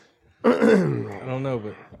don't know,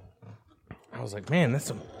 but I was like, man,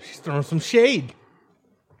 she's throwing some shade.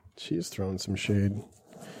 She is throwing some shade.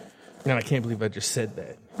 Man, I can't believe I just said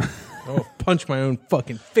that. I'll punch my own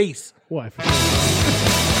fucking face. Why?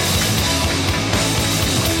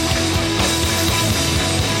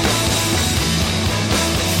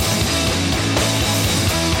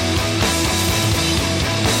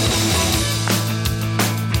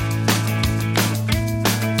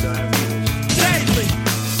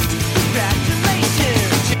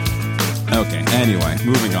 Okay, anyway,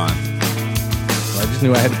 moving on. I just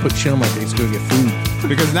knew I had to put shit on my face to go get food.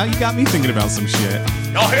 Because now you got me thinking about some shit.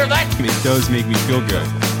 Y'all hear that? It does make me feel good.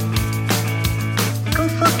 Go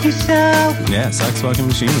fuck yourself. Yeah, sex fucking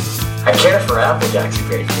machine. I care for Applejack's a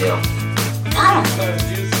great deal. God.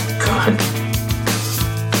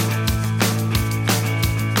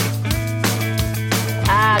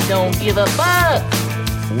 I don't give a fuck.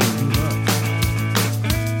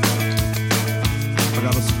 I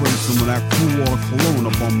gotta spray some of that cool water cologne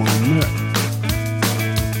up on my neck.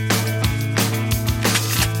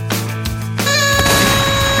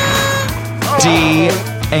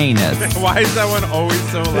 D-anus. Why is that one always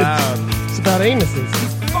so loud? It's about anuses.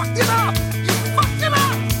 Fucked it up. You fucked it up.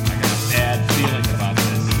 I got a bad feeling about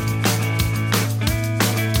this.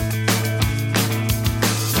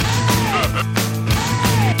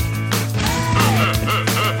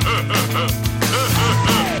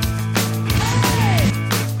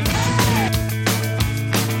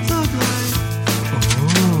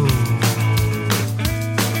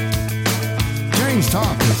 James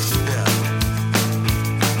Topics.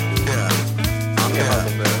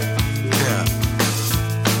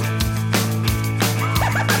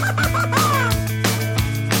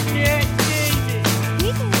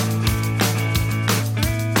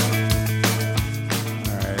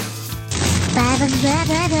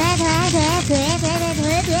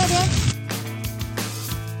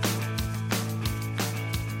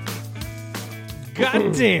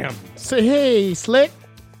 God damn. Say hey, Slick.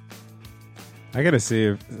 I gotta see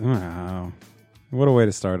if... Wow. What a way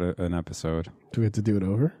to start an episode. Do we have to do it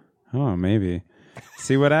over? Oh, maybe.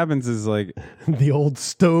 See, what happens is like... The old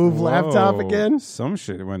stove laptop Whoa, again? Some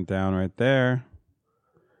shit went down right there.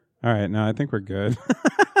 All right, no, I think we're good.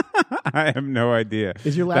 I have no idea.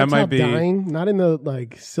 Is your That laptop might be, dying? Not in the,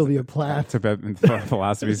 like, Sylvia Plath. Tibetan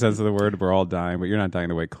philosophy sense of the word, we're all dying, but you're not dying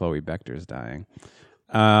the way Chloe Bechter's dying.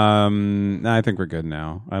 No, I think we're good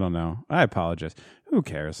now. I don't know. I apologize. Who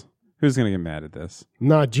cares? Who's going to get mad at this?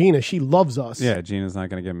 Not Gina. She loves us. Yeah, Gina's not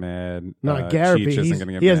going to get mad. Not Gary. Cheech isn't He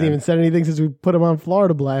gonna get hasn't mad. even said anything since we put him on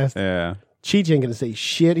Florida Blast. Yeah. Cheech ain't going to say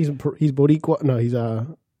shit. He's Boricua. No, he's, I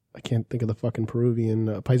can't think of the fucking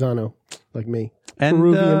Peruvian, Paisano, like me. And,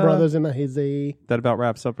 Peruvian brothers in the Hizzy. That about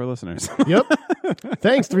wraps up our listeners. Yep.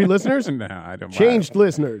 Thanks, 3 listeners. No, I don't Changed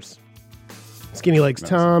listeners. Skinny Legs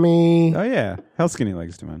Tommy. Oh, yeah. How's Skinny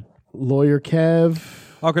Legs doing? Lawyer Kev.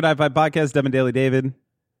 Awkward High Five Podcast, Devin Daly David.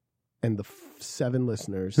 And the 7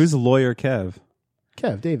 listeners. Who's Lawyer Kev?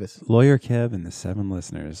 Kev Davis. Lawyer Kev and the 7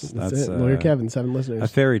 listeners. That's it. Lawyer Kev and 7 listeners. A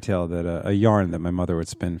fairy tale that a yarn that my mother would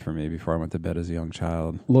spin for me before I went to bed as a young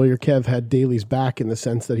child. Lawyer Kev had Daly's back in the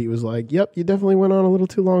sense that he was like, yep, you definitely went on a little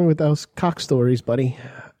too long with those cock stories, buddy.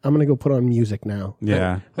 I'm going to go put on music now.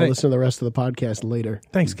 Yeah. I'll listen to the rest of the podcast later.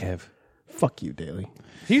 Thanks, Kev. Fuck you, Daly.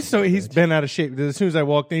 He's been out of shape. As soon as I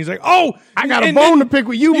walked in, he's like, "Oh, I got a bone to pick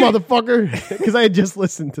with you, motherfucker," because I had just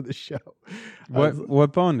listened to the show.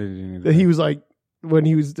 What bone did you need? He was like, when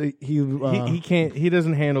he was he can't. He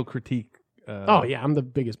doesn't handle critique. Oh yeah, I'm the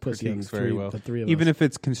biggest pussy on the very well. the 3 of Even us. if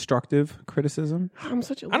it's constructive criticism? I'm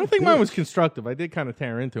such a I don't think mine was constructive. I did kind of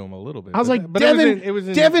tear into him a little bit. I was like, but Devin, it was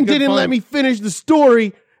in Devin good didn't fun. let me finish the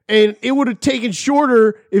story, and it would have taken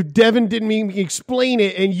shorter if Devin didn't make me explain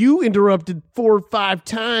it, and you interrupted 4 or 5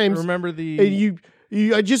 times. Remember the and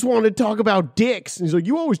you I just wanted to talk about dicks. And he's like,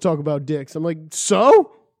 you always talk about dicks. I'm like,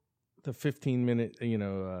 so? the 15-minute,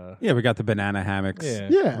 Yeah, we got the banana hammocks.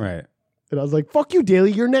 Yeah. Right. And I was like, fuck you,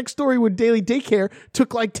 Daly. Your next story with Daily Daycare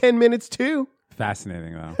took like 10 minutes too.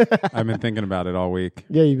 Fascinating, though. I've been thinking about it all week.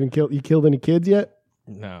 Yeah, you killed any kids yet?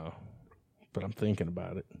 no, but I'm thinking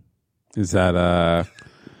about it. Is that,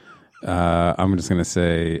 I'm just going to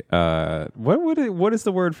say, what is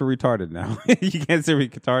the word for retarded now? You can't say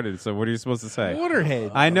retarded, so what are you supposed to say?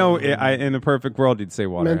 Waterhead. I know in the perfect world you'd say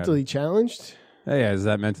waterhead. Mentally challenged? Yeah, is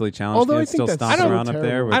that mentally challenged? Although I Kids think still that's stomp so around up there?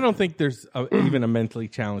 terrible. with- I don't think there's even a mentally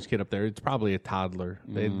challenged kid up there. It's probably a toddler.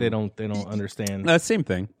 They don't understand. Same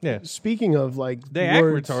thing. Yeah, Speaking of like they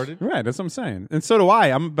words, act retarded. Right, that's what I'm saying. And so do I.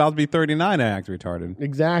 I'm about to be 39. I act retarded.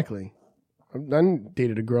 Exactly. I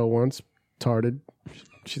dated a girl once, tarded.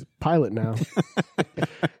 She's a pilot now.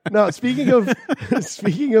 No, speaking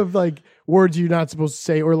of like words you're not supposed to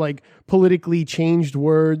say or like politically changed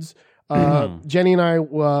words, Jenny and I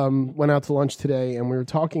went out to lunch today and we were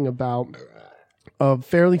talking about a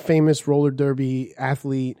fairly famous roller derby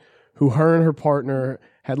athlete who her and her partner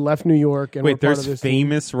had left New York and were Wait, part there's of this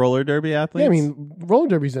famous roller derby athletes? Yeah, I mean, roller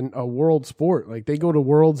derby's a world sport. Like they go to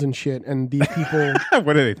worlds and shit, and these people,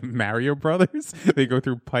 what are they, Mario Brothers? They go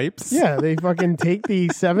through pipes? yeah, they fucking take the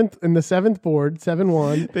seventh board,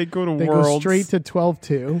 7-1. They go to They worlds. go straight to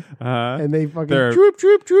 12-2, and they fucking They're-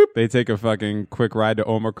 troop. They take a fucking quick ride to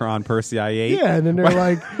Omicron Percy I-8. Yeah, and then they're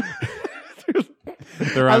like,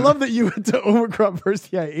 They're I on- love that you went to Omicron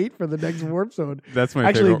Persei 8 for the next Warp Zone. That's my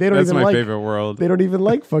Actually, favorite. they don't That's even my like favorite world. They don't even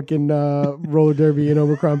like fucking roller derby and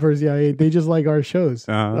Omicron Persei 8. They just like our shows,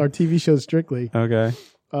 our TV shows strictly. Okay.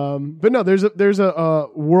 But no, there's a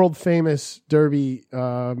world famous derby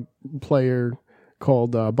player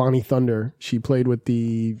called Bonnie Thunder. She played with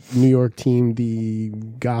the New York team, the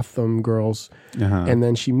Gotham Girls, and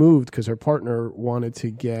then she moved because her partner wanted to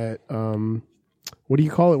get what do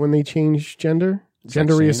you call it when they change gender?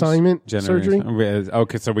 Gender reassignment surgery.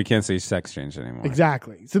 Okay, so we can't say sex change anymore.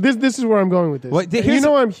 Exactly. So this is where I'm going with this. What- You here's-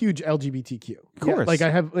 know I'm huge LGBTQ. Of course. like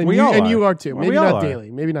I have, and, We you, all and are. you are too. Well, Maybe we all not are.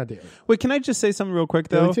 daily. Maybe not daily. Wait, can I just say something real quick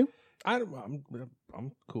though? Daily too?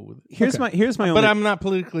 I'm cool with it. Here's my But only. I'm not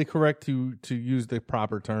politically correct to use the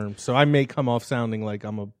proper term, so I may come off sounding like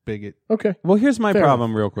I'm a bigot. Okay. Well, here's my Fair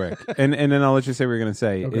problem, real quick, and then I'll let you say what you're gonna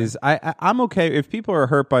say. Is I'm okay if people are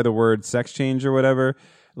hurt by the word sex change or whatever.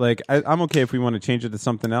 Like I'm okay if we want to change it to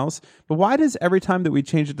something else. But why does every time that we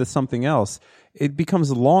change it to something else, it becomes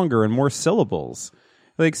longer and more syllables?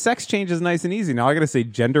 Like sex change is nice and easy. Now I got to say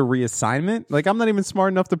gender reassignment. Like I'm not even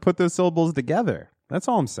smart enough to put those syllables together. That's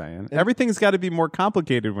all I'm saying. Everything's got to be more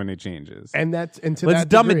complicated when it changes. And to Let's that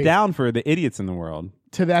dumb degree, it down for the idiots in the world.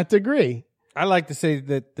 to that degree. I like to say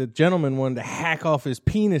that the gentleman wanted to hack off his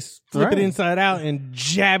penis, flip Right. it inside out, and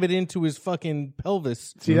jab it into his fucking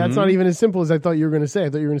pelvis. See, that's not even as simple as I thought you were going to say. I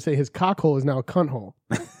thought you were going to say his cock hole is now a cunt hole.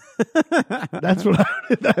 That's what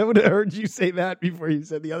I would have heard you say that before you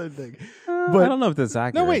said the other thing. I But don't know if that's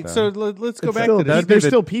accurate. No, wait. though. So let's go it's back still, to this. there's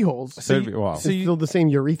still pee holes. So it'd be- well, It's still the same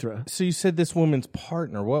urethra. So you said this woman's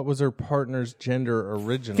partner. What was her partner's gender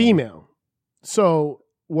originally? Female. So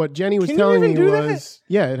what Jenny was Can you telling even me do that? was,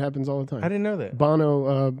 yeah, it happens all the time. I didn't know that.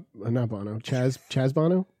 Bono, not Bono, Chaz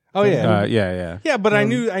Bono? Oh yeah, yeah. yeah. But I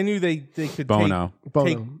knew they could Bono. Bono.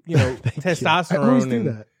 take you know I always do testosterone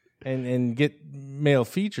that. and get male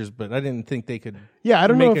features, but I didn't think they could. Yeah, I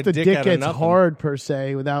don't know make if a the dick dick out of gets nothing. hard per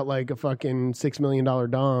se without like a fucking $6 million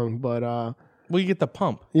dong, but Well, you get the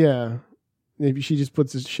pump. yeah, maybe she just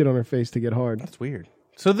puts this shit on her face to get hard. That's weird.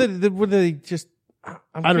 So would they just? I'm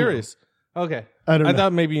I don't curious. Okay, I don't know.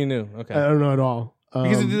 thought maybe you knew. Okay, I don't know at all.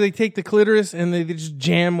 because do they take the clitoris and they just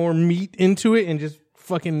jam more meat into it and just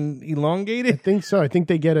fucking elongate I it? think so. I think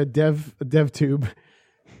they get a dev tube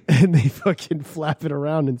and they fucking flap it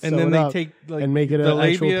around and And sew then it they up take like and make it the an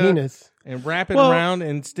actual labia penis. and wrap it Well- around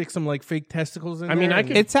and stick some like fake testicles in. I mean, there I and-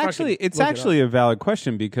 could- It's fucking actually look it up. a valid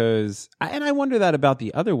question because I wonder that about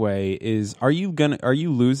the other way is are you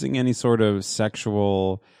losing any sort of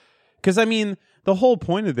sexual? Because I mean the whole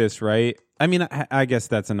point of this, right? I mean I guess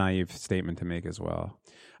that's a naive statement to make as well.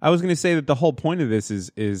 I was going to say that the whole point of this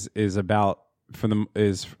is about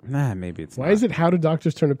maybe it's Why not. is it How Do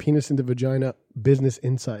Doctors Turn a Penis into Vagina? Business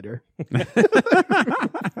Insider.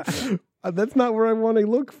 That's not where I want to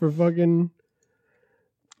look for fucking.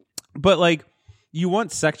 But like you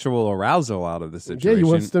want sexual arousal out of the Yeah, situation. you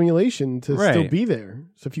want stimulation to still Right. be there.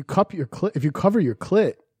 So if you cover your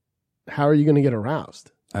clit, how are you going to get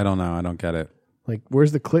aroused? I don't know. I don't get it. Like,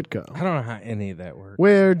 where's the clit go? I don't know how any of that works.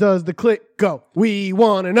 Where does the clit go? We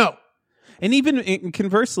want to know. And even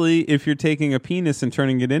conversely, if you're taking a penis and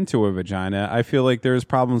turning it into a vagina, I feel like there's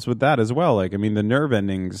problems with that as well. Like, I mean, the nerve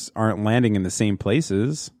endings aren't landing in the same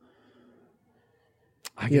places.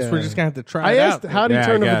 I guess Yeah. we're just gonna have to try I it asked, out. how do you Yeah,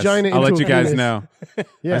 turn I a guess. vagina into I'll let a you guys penis? know.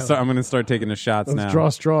 Yeah, I'm going to start taking the shots let's now. draw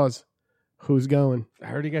straws. Who's going?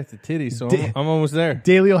 I already got the titties, so Da- I'm almost there.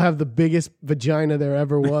 Daly will have the biggest vagina there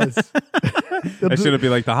ever was. That should be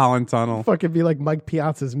like the Holland Tunnel. fucking be like Mike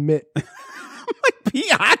Piazza's mitt.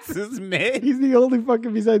 Piazza's made. He's the only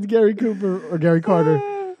fucking besides Gary Cooper or Gary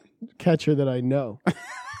Carter catcher that I know.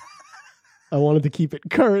 I wanted to keep it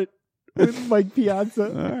current with Mike Piazza.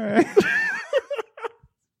 All right.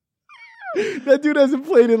 That dude hasn't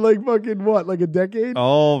played in like fucking what, like a decade?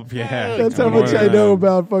 Oh, yeah. That's how much I know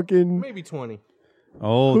about fucking. Maybe 20.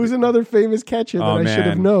 Old. Who's another famous catcher that Oh, I should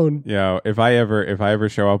have man. known? Yo, if I ever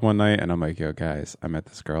show up one night and I'm like, yo, guys, I met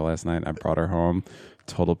this girl last night. I brought her home.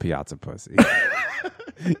 Total Piazza pussy.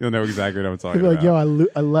 You'll know exactly what I'm He'd talking be like,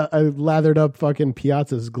 about. yo, I lathered up fucking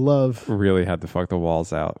Piazza's glove. Really had to fuck the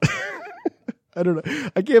walls out. I don't know.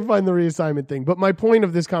 I can't find the reassignment thing. But my point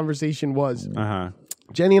of this conversation was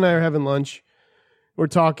Jenny and I are having lunch. We're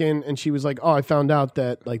talking, and she was like, "Oh, I found out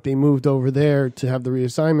that like they moved over there to have the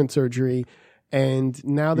reassignment surgery, and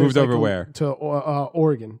now there's Moved over where? To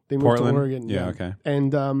Oregon. They moved Portland? to Oregon. Yeah, okay.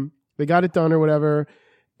 And they got it done or whatever,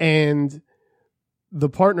 and the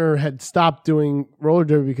partner had stopped doing roller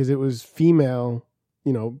derby because it was female,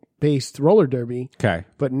 based roller derby. Okay.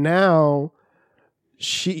 But now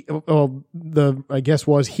I guess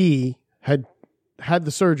he had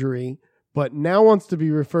the surgery, but now wants to be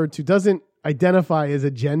referred to, doesn't identify as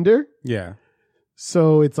a gender. Yeah.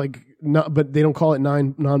 So it's like, not, but they don't call it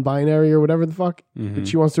non-binary or whatever the fuck. Mm-hmm.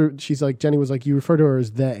 But she's like, Jenny was like, you refer to her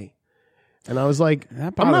as they. And I was like,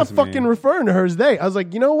 That I'm not bothers me. fucking referring to her as they. I was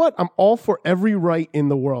like, you know what? I'm all for every right in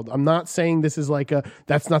the world. I'm not saying this is like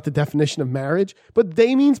that's not the definition of marriage, but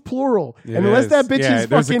they means plural. It and unless is. that bitch is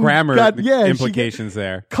there's fucking a grammar she implications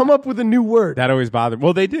there. come up with a new word. That always bothered.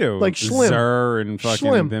 Well, they do. Like schlim. Zer and fucking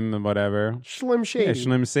Schlim. them and whatever. Schlim shady. Yeah,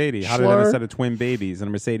 Schlim Sadie. How did Schlur. have a set of twin babies and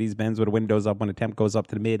a Mercedes Benz with windows up when a temp goes up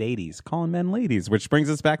to the mid 80s, calling men ladies, which brings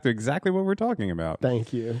us back to exactly what we're talking about.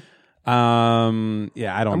 Thank you. Yeah,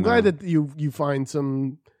 I don't I'm know. glad that you find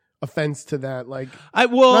some offense to that. Like,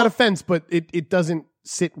 well, not offense, but it doesn't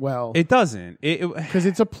sit well. it doesn't. Because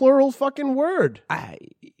it's a plural fucking word.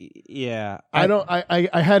 Yeah.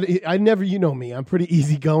 I never, you know me, I'm pretty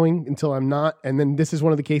easygoing until I'm not. And then this is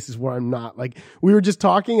one of the cases where I'm not. Like, we were just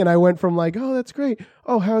talking and I went from like, oh, that's great.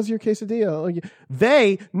 Oh, how's your quesadilla? Like,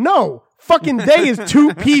 fucking they is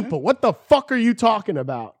two people. What the fuck are you talking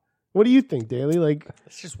about? What do you think, Daly? Like,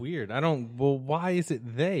 It's just weird. Why is it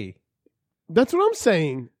they? that's what I'm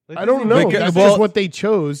saying. Like, I don't know. like, That's well, just what they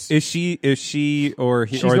chose. Is she or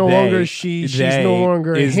he She's or no they, longer she, she's they, no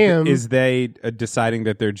longer is, him. Is they deciding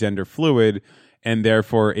that they're gender fluid and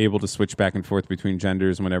therefore able to switch back and forth between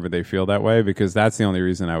genders whenever they feel that way? Because that's the only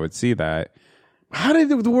reason I would see that. How did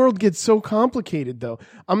the world get so complicated, though?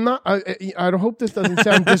 I'm not. I hope this doesn't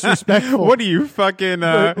sound disrespectful. What are you fucking?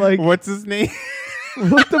 What's his name?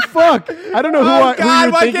 What the fuck? I don't know who God, who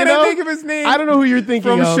you're why thinking can't I of. think of his name? I don't know who you're thinking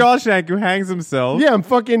From of. Shawshank, who hangs himself. Yeah, I'm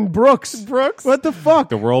fucking Brooks. Brooks. What the fuck?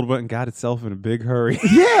 The world went and got itself in a big hurry.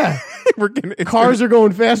 Yeah. It's Cars are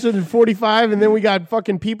going faster than 45, and then we got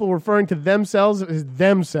fucking people referring to themselves as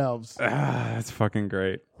themselves. That's fucking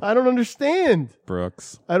great, I don't understand.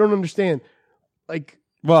 Brooks. I don't understand. Like,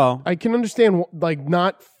 Well, I can understand like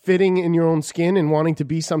not fitting in your own skin and wanting to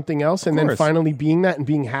be something else and then course. finally being that and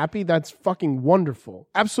being happy. That's fucking wonderful.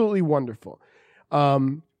 Absolutely wonderful.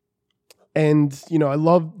 And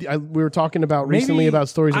we were talking about recently about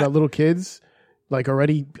stories about little kids like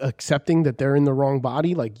already accepting that they're in the wrong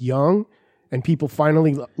body, like young, and people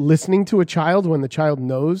finally listening to a child when the child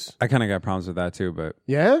knows. I kind of got problems with that too, but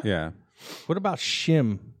Yeah? yeah. What about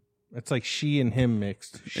shim? It's like she and him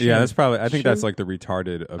mixed. Shim. Yeah, that's probably. I think Shim? that's like the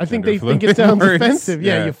retarded. Of I think gender they think fluid it sounds words. offensive.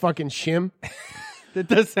 Yeah, you fucking shim. That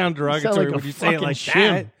does sound derogatory like a when you say it fucking like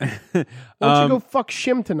shim. that. Why don't you go fuck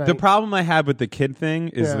shim tonight? The problem I had with the kid thing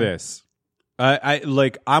is Yeah. this.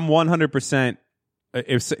 I'm 100%.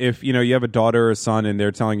 If you have a daughter or a son and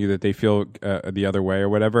they're telling you that they feel the other way or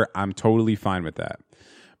whatever, I'm totally fine with that.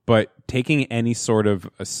 But taking any sort of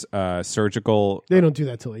surgical, They don't do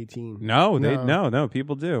that till 18. no, No.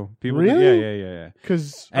 people do. People Really? do. Yeah.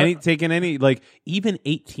 Because Taking any like even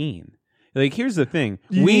 18. Like here's the thing.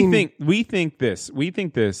 You We mean- think this,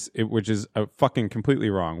 which is fucking completely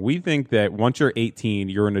wrong. We think that once you're 18,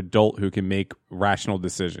 you're an adult who can make rational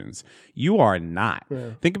decisions. You are not.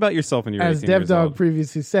 Think about yourself when you're as 18 years DevDog old.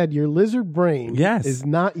 previously said, your lizard brain Yes. is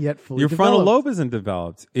not yet fully Your frontal developed. lobe isn't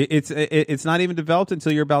developed. It's not even developed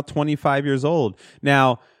until you're about 25 years old.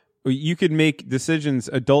 Now, you could make decisions,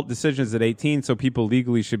 adult decisions at 18, so people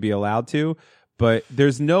legally should be allowed to, but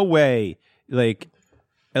there's no way,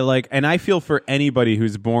 and I feel for anybody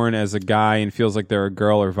who's born as a guy and feels like they're a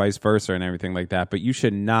girl or vice versa and everything like that, but you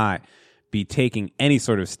should not be taking any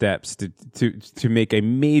sort of steps to make a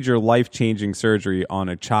major life-changing surgery on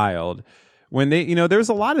a child when they, there's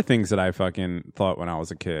a lot of things that I fucking thought when I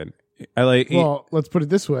was a kid. Well, let's put it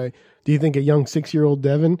this way. Do you think a young 6-year-old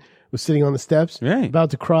Devin was sitting on the steps Right. about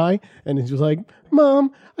to cry and he was like,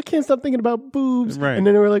 Mom, I can't stop thinking about boobs. Right. And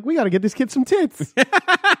then they were like, we got to get this kid some tits.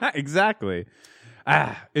 Exactly.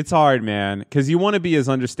 It's hard, man, because you want to be as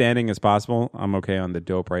understanding as possible. I'm okay on the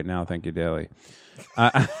dope right now. Thank you, Daly.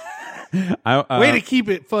 Way to keep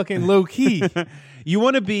it fucking low key. You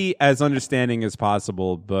want to be as understanding as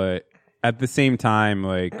possible, but at the same time,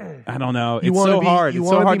 like, I don't know. You It's wanna so be- hard. you It's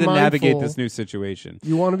so wanna hard be to navigate mindful. this new situation.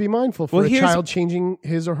 You want to be mindful for Well, a here's- child changing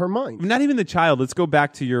his or her mind. Not even the child. Let's go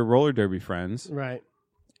back to your roller derby friends. Right.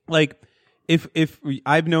 Like, if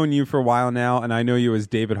I've known you for a while now, and I know you as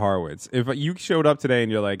David Horowitz. If you showed up today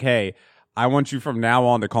and you're like, "Hey, I want you from now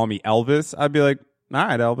on to call me Elvis," I'd be like, "All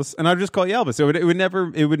right, Elvis," and I'd just call you Elvis. So it would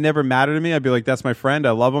never matter to me. I'd be like, "That's my friend.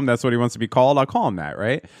 I love him. That's what he wants to be called. I'll call him that."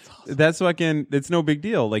 Right? That's fucking. It's no big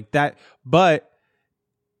deal. Like that. But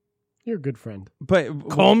You're a good friend.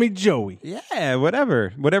 Call me Joey. yeah,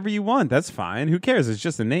 whatever you want. That's fine. Who cares? It's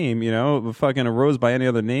just a name. You know, fucking a rose by any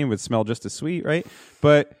other name would smell just as sweet, right?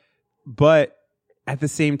 But at the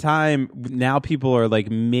same time, now people are like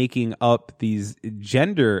making up these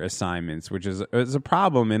gender assignments, which is a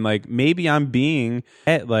problem. And like, maybe I'm being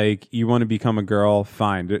like, you want to become a girl,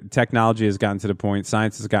 fine. Technology has gotten to the point,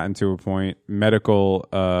 science has gotten to a point, medical,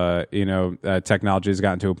 technology has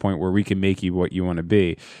gotten to a point where we can make you what you want to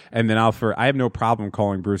be. And then I have no problem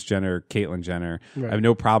calling Bruce Jenner Caitlyn Jenner. Right. I have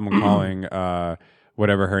no problem calling,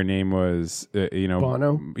 whatever her name was,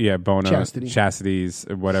 Bono? Yeah, Bono. Chastity. Chastity's,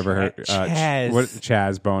 whatever her. Chaz.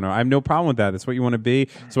 Chaz Bono. I have no problem with that. That's what you want to be.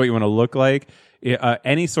 That's what you want to look like.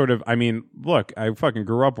 Any sort of, I mean, look, I fucking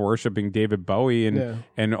grew up worshiping David Bowie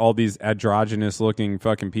and all these androgynous looking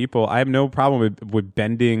fucking people. I have no problem with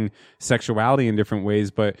bending sexuality in different ways.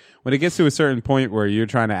 But when it gets to a certain point where you're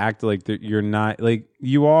trying to act like you're not, like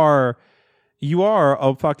you are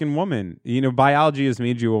a fucking woman. You know, biology has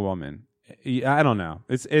made you a woman. I don't know.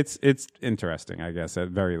 It's interesting, I guess, at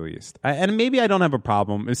very least. And maybe I don't have a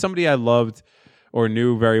problem. If somebody I loved or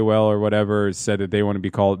knew very well or whatever said that they want to be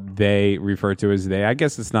called they, referred to as they, I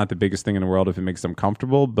guess it's not the biggest thing in the world if it makes them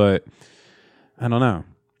comfortable, but I don't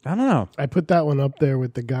know. I put that one up there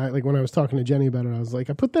with the guy, like when I was talking to Jenny about it, I was like,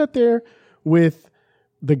 I put that there with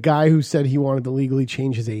the guy who said he wanted to legally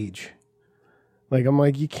change his age. Like, I'm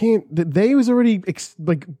like, you can't, they was already,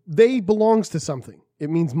 they belongs to something. It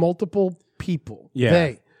means multiple people. Yeah.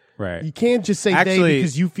 They. Right. You can't just say they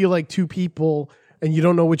because you feel like two people and you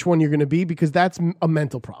don't know which one you're going to be, because that's a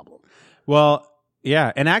mental problem. Well,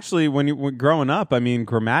 yeah. And actually, when growing up, I mean,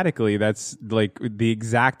 grammatically, that's like the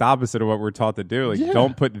exact opposite of what we're taught to do. Like, Yeah.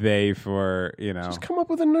 don't put they for, you know. Just come up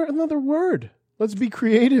with another word. Let's be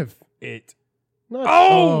creative. It. Not,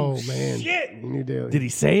 Oh, man. shit. New Daily. Did he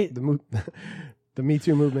say it? The Me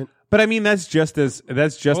Too movement. But I mean, that's just as Well,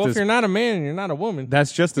 if you're not a man and you're not a woman,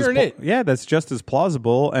 that's just you're as an it. yeah, that's just as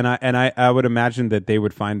plausible, and I would imagine that they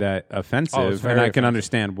would find that offensive, very and I can offensive.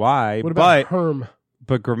 understand why. What about but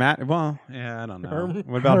Herm? well, yeah, I don't know. Herm?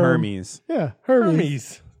 What about Herm. Hermes? Yeah, Hermes.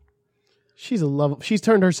 Hermes. She's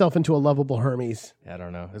turned herself into a lovable Hermes. I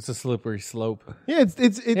don't know. It's a slippery slope, Yeah, it's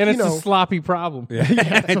and you it's know, a sloppy problem.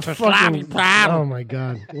 it's a sloppy problem. Oh my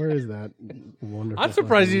god, where is that? Wonderful. I'm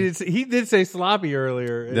surprised he did say sloppy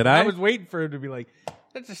earlier. Did I? I was waiting for him to be like,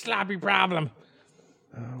 "That's a sloppy problem."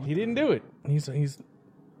 He didn't do it. He's.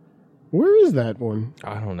 Where is that one?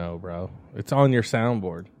 I don't know, bro. It's on your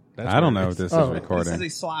soundboard. That's I don't where it know is. if this Oh. is This recording. is a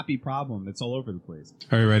sloppy problem. It's all over the place.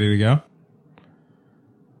 Are you ready to go?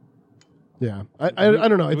 Yeah, I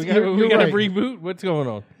don't know. It's, We got to right. reboot. What's going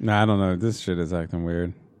on? No, I don't know. This shit is acting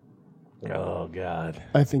weird. Oh God.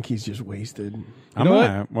 I think he's just wasted. I'm know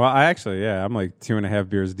not. Well, I actually, yeah, I'm like 2.5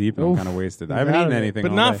 beers deep, and I'm Oof. kind of wasted. I haven't Out eaten of it. anything,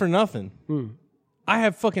 But all not day. for nothing. I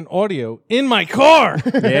have fucking audio in my car.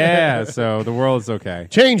 Yeah, so the world's okay.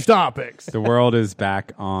 Change topics. The world is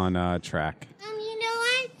back on track. You know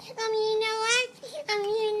what? You know what?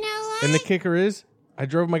 You know what? And the kicker is, I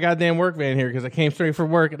drove my goddamn work van here because I came straight from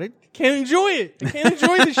work and I can't enjoy it. I can't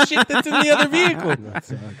enjoy the shit that's in the other vehicle.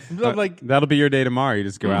 I'm like, That'll be your day tomorrow. You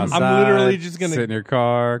just go outside. I'm literally just gonna- sit in your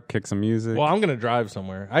car, kick some music. well, I'm gonna drive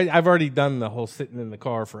somewhere. I've already done the whole sitting in the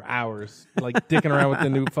car for hours, like dicking around with the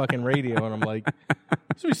new fucking radio, and I'm like,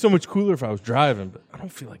 this would be so much cooler if I was driving, but I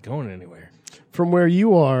don't feel like going anywhere. From where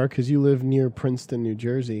you are, because you live near Princeton, New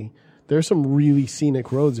Jersey, there's some really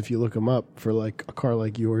scenic roads if you look them up for like a car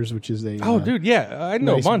like yours, which is a Dude, yeah, I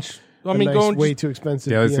know nice- a bunch. I a mean, nice, going way just- too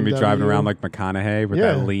expensive. yeah, it's gonna be driving BMW. around like McConaughey with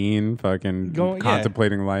Yeah. that lean, fucking Going- yeah.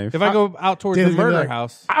 contemplating life. if I go out towards the David's gonna be murder like,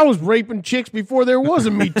 house, I was raping chicks before there was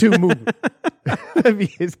a Me Too movement. That'd be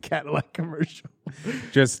his Cadillac commercial.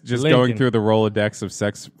 just Lincoln. going through the Rolodex of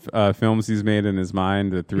sex films he's made in his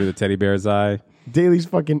mind through the teddy bear's eye. Daly's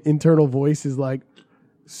fucking internal voice is like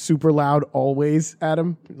super loud always at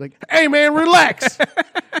him. Like, hey man, relax.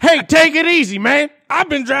 Hey, take it easy, man. I've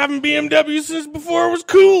been driving BMW since before it was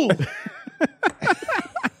cool.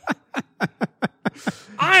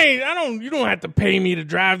 You don't have to pay me to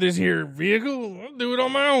drive this here vehicle. I'll do it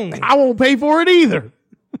on my own. I won't pay for it either.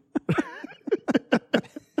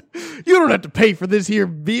 You don't have to pay for this here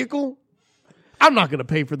vehicle. I'm not going to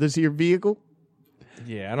pay for this here vehicle.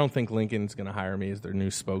 Yeah, I don't think Lincoln's going to hire me as their new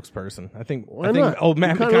spokesperson. I think not? old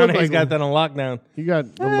Matt You kinda look McConaughey's like got one. that on lockdown. You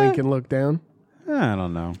got the Lincoln look down. I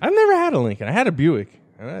don't know. I've never had a Lincoln. I had a Buick.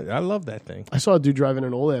 And I love that thing. I saw a dude driving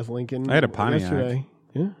an old ass Lincoln. I had a Pontiac. yesterday.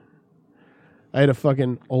 Yeah. I had a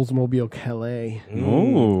fucking Oldsmobile Calais.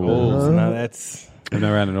 Ooh. So now that's... I've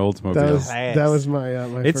never had an Oldsmobile. That was my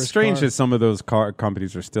my It's first strange car. that some of those car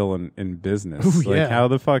companies are still in business. Ooh, Like yeah. how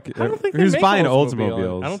the fuck? I don't think who's they make buying Oldsmobile.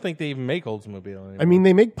 Oldsmobiles? I don't think they even make Oldsmobile anymore. I mean,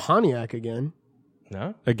 they make Pontiac again.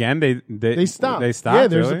 no? Again, They stopped. They stopped. Yeah,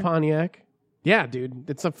 there's really? a Pontiac. Yeah, dude.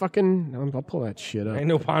 It's a fucking... I'll pull that shit up. Ain't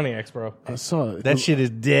no Pontiacs, bro. I saw it. That shit is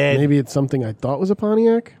dead. Maybe it's something I thought was a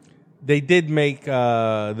Pontiac. They did make...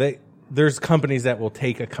 There's companies that will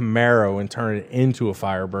take a Camaro and turn it into a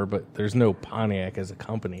Firebird, but there's no Pontiac as a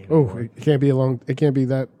company Oh, anymore. it can't be It can't be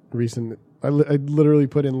that recent. I literally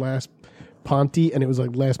put in last Ponty, and it was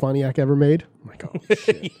like last Pontiac ever made. I'm like, oh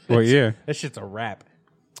shit. Well, yeah. That shit's a wrap.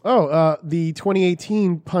 The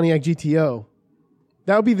 2018 Pontiac GTO.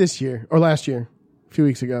 That would be this year or last year. A few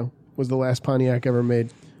weeks ago was the last Pontiac ever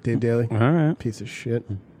made. Dave Daly, All right. piece of shit.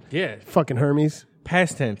 Yeah. Fucking Hermes.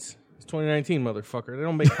 Past tense. It's 2019, motherfucker. They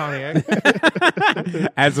don't make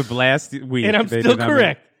Pontiac. As of last week, And I'm they still did not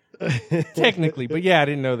correct. Technically. But yeah, I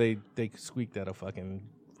didn't know they squeaked out a fucking...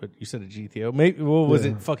 But you said a GTO. Maybe was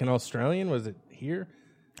it fucking Australian? Was it here?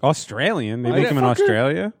 make- Australian. They Why make the them in fucker?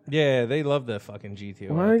 Australia. Yeah, they love the fucking GTO.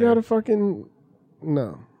 Why out I there. got a fucking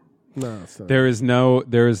no, it's not. There is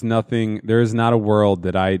nothing. There is not a world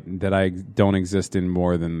that I don't exist in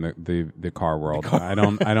more than the car world. I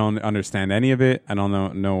don't understand any of it. I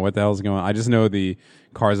don't know what the hell's going on. I just know the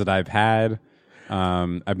cars that I've had.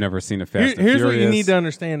 I've never seen a Fast and Here's what you Furious. need to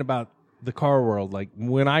understand about the car world. Like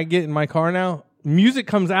when I get in my car now, music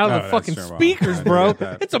comes out of Oh, the that's fucking true. Wow. speakers, I bro. get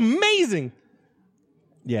that. It's amazing.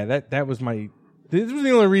 Yeah, that was my. This was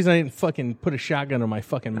the only reason I didn't fucking put a shotgun in my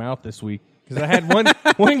fucking mouth this week because I had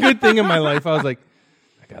one good thing in my life. I was like,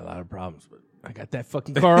 I got a lot of problems, but I got that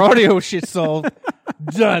fucking car audio shit solved.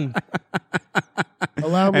 Done.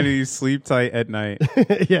 Allow And me. you sleep tight at night.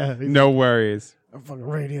 Yeah, No worries. fucking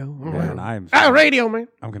radio. Man, I'm Radio, man.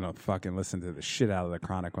 gonna fucking listen to the shit out of the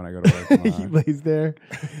Chronic when I go to work He tomorrow. lays there.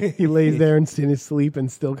 He lays there in his sleep,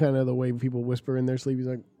 and still kind of the way people whisper in their sleep. He's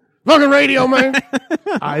like, "Fucking radio, man."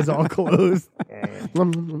 Eyes all closed.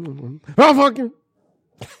 Oh, fucking.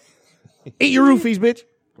 Eat your roofies, bitch.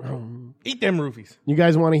 Eat them roofies. You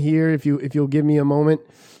guys want to hear if you'll give me a moment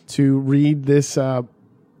to read this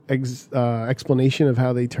explanation of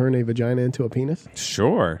how they turn a vagina into a penis?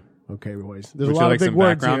 Sure. Okay, boys. There's Would a you lot like of big some words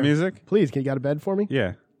background here. music? Please, can you got a bed for me?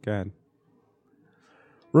 Yeah. Go ahead.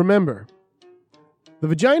 Remember, the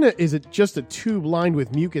vagina is just a tube lined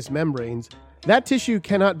with mucous membranes. That tissue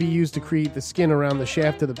cannot be used to create the skin around the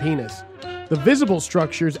shaft of the penis. The visible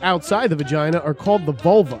structures outside the vagina are called the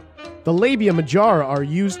vulva. The labia majora are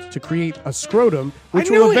used to create a scrotum, which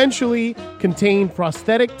will eventually contain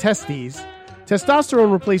prosthetic testes.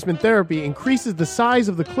 Testosterone replacement therapy increases the size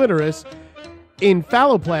of the clitoris. In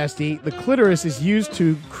phalloplasty, the clitoris is used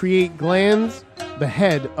to create glands, the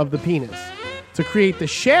head of the penis. To create the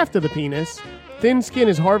shaft of the penis, thin skin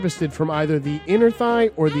is harvested from either the inner thigh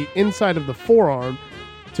or the inside of the forearm.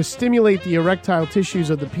 To stimulate the erectile tissues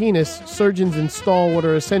of the penis, surgeons install what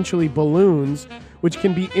are essentially balloons, which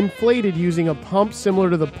can be inflated using a pump similar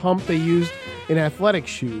to the pump they used in athletic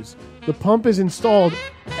shoes. The pump is installed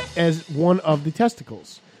as one of the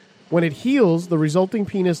testicles. When it heals, the resulting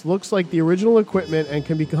penis looks like the original equipment and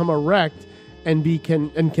can become erect and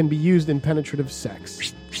can be used in penetrative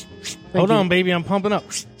sex. Hold on, baby. I'm pumping up.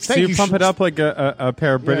 So you pump it up like a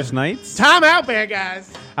pair of British Knights? Time out there,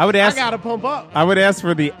 guys. I would ask. I gotta pump up. I would ask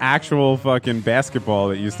for the actual fucking basketball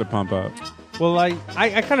that used to pump up. Well, I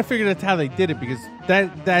kind of figured that's how they did it because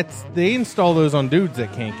that's they install those on dudes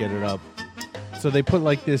that can't get it up. So they put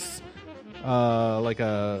like this, like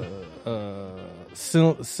a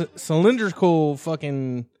cylindrical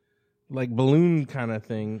fucking like balloon kind of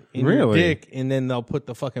thing in your Really? dick, and then they'll put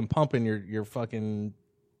the fucking pump in your fucking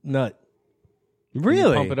nut. And you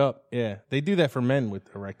Really? pump it up. Yeah, they do that for men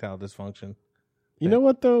with erectile dysfunction. You know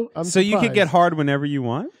what though? I'm So you could get surprised. hard whenever you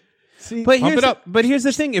want. See, But Pump here's it up. But here's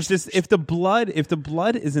the thing: if the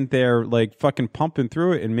blood isn't there, like fucking pumping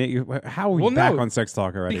through it, and how are we Well, back no, on sex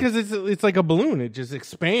talk already? Because it's like a balloon. It just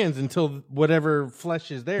expands until whatever flesh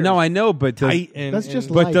is there. no, I know, but does, tight and, That's just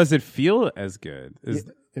and- like- but does it feel as good?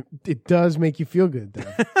 it does make you feel good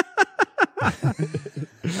though. I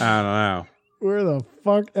don't know. Where the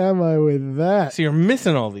fuck am I with that? so you're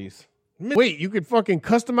missing all these. Wait, you could fucking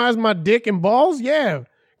customize my dick and balls? Yeah.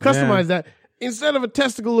 Customize that. instead of a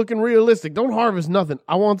testicle looking realistic, don't harvest nothing.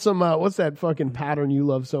 I want some, what's that fucking pattern you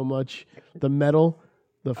love so much? The metal.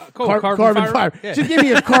 The carbon fiber. Yeah. Just give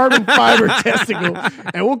me a carbon fiber testicle,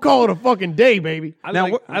 and we'll call it a fucking day, baby.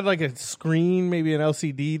 I'd like a screen, maybe an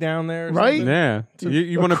LCD down there, or Right? something. Yeah.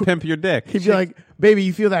 You want to pimp your dick. He'd be like, baby,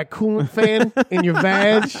 you feel that coolant fan in your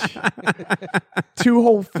vag? 2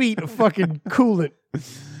 whole feet of fucking coolant.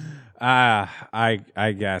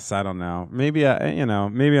 I guess. I don't know. Maybe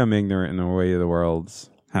maybe I'm ignorant in the way of the world's.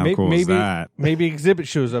 How cool is that? Maybe Exhibit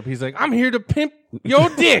shows up. He's like, I'm here to pimp your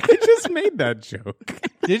dick. I just made that joke.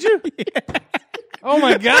 Did you? Yeah. Oh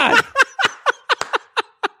my god.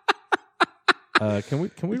 Can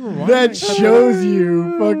we rewind? That shows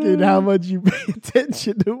you fucking how much you pay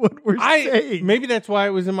attention to what we're saying. Maybe that's why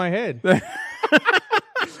it was in my head.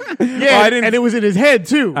 Yeah, and it was in his head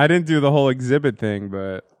too. I didn't do the whole exhibit thing,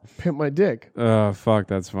 but Pimp my dick. oh fuck,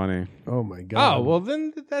 that's funny. Oh my god. Oh well,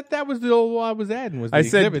 then that was the old I was adding was the I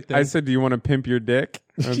exhibit thing. said, do you want to pimp your dick?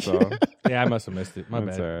 That's all. Yeah, I must have missed it. My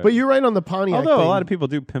That's bad. all right. But you're right on the Pontiac Although thing. a lot of people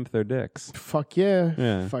do pimp their dicks. Fuck yeah.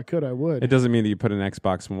 Yeah. If I could, I would. It doesn't mean that you put an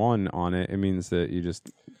Xbox One on it. It means that you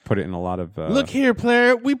just put it in a lot of. Look here,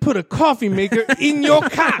 player. We put a coffee maker in your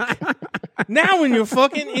cock. Now when you're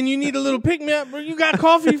fucking and you need a little pick me up, you got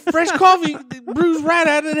coffee, fresh coffee brewed right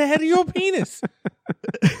out of the head of your penis.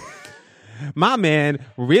 My man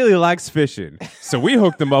really likes fishing, so we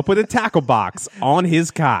hooked him up with a tackle box on his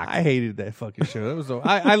cock. I hated that fucking show. That was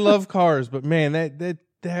I love cars, but man,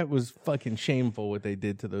 that was fucking shameful what they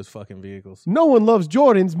did to those fucking vehicles. No one loves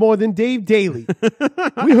Jordans more than Dave Daly.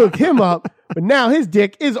 We hooked him up, but now his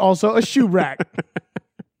dick is also a shoe rack.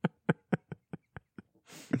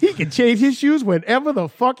 He can change his shoes whenever the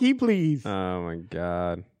fuck he please. Oh my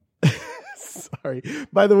god. Sorry.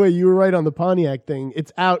 By the way, you were right on the Pontiac thing.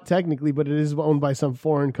 It's out technically, but it is owned by some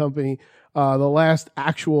foreign company. The last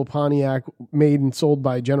actual Pontiac made and sold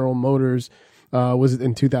by General Motors was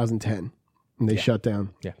in 2010, and they shut down.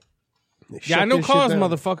 Yeah. They Yeah, shut I know this shit cars, down.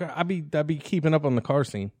 motherfucker. I be keeping up on the car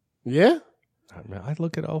scene. Yeah? I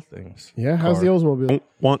look at all things. Yeah, how's Car. the Oldsmobile? Don't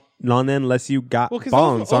want none unless you got Well, because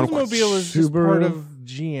bonds on. Oldsmobile is just Subaru. part of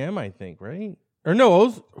GM, I think, right? Or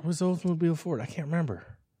no, was Oldsmobile Ford? I can't remember.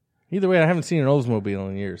 Either way, I haven't seen an Oldsmobile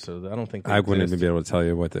in years, so I don't think they I wouldn't exist. even be able to tell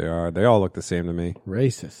you what they are. They all look the same to me.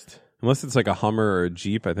 Racist. Unless it's like a Hummer or a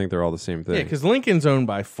Jeep, I think they're all the same thing. Yeah, because Lincoln's owned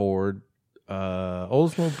by Ford.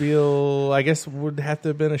 Oldsmobile, I guess, would have to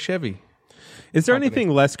have been a Chevy. Is there company. anything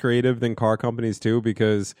less creative than car companies too?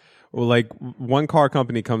 Because well, like one car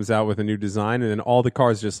company comes out with a new design, and then all the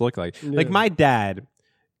cars just look like. Like my dad,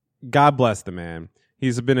 God bless the man.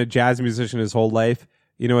 He's been a jazz musician his whole life.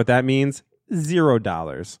 You know what that means?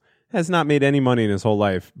 $0. Has not made any money in his whole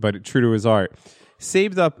life, but true to his art.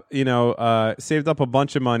 Saved up a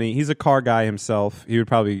bunch of money. He's a car guy himself. He would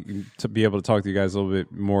probably be able to talk to you guys a little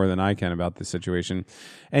bit more than I can about this situation.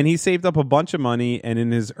 And he saved up a bunch of money, and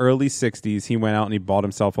in his early 60s, he went out and he bought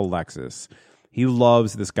himself a Lexus. He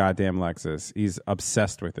loves this goddamn Lexus. He's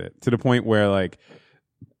obsessed with it to the point where, like,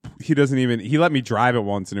 he let me drive it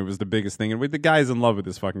once, and it was the biggest thing. And the guy's in love with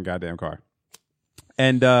this fucking goddamn car.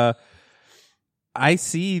 And I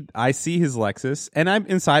see his Lexus, and I'm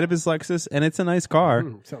inside of his Lexus, and it's a nice car.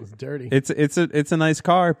 Sounds dirty. It's a nice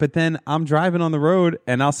car, but then I'm driving on the road,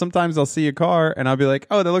 and I'll see a car, and I'll be like,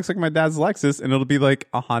 oh, that looks like my dad's Lexus, and it'll be like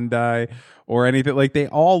a Hyundai or anything. Like they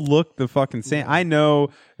all look the fucking same. I know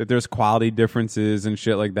that there's quality differences and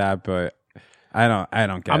shit like that, but I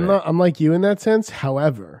don't get it. I'm like you in that sense.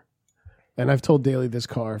 However, and I've told Daly this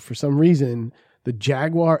car for some reason, the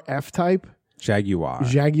Jaguar F-Type.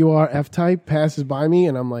 Jaguar F-Type passes by me,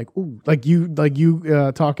 and I'm like, ooh, like you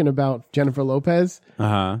talking about Jennifer Lopez.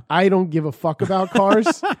 I don't give a fuck about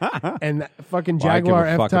cars, and that fucking Jaguar Well,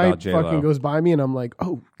 I give a fuck about F-Type J-Lo. fucking goes by me, and I'm like,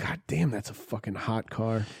 oh god damn, that's a fucking hot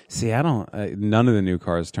car. See, I don't. None of the new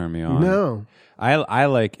cars turn me on. No, I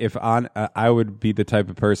like if on. I would be the type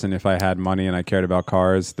of person if I had money and I cared about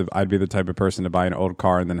cars. I'd be the type of person to buy an old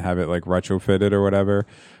car and then have it like retrofitted or whatever.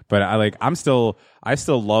 But I still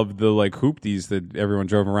love the like hoopties that everyone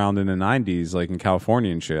drove around in the 90s, like in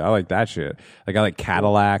California and shit. I like that shit. Like I like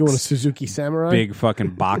Cadillacs, you want a Suzuki Samurai, big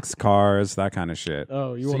fucking box cars, that kind of shit.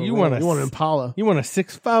 Oh, you So want you want an Impala? You want a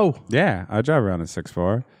 6.4? Yeah, I drive around a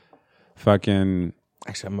 6.4. Fucking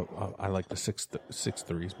Actually, I like the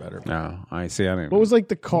 6.3s better. no, I see. I don't. What was like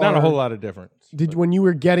the car? Not a whole lot of difference. When you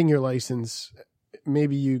were getting your license,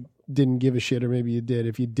 maybe you didn't give a shit, or maybe you did.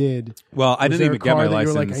 If you did, Well, I was didn't there even a get car my that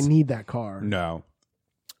license. You were like, I need that car. No,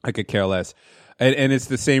 I could care less. And it's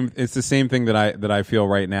the same. It's the same thing that I feel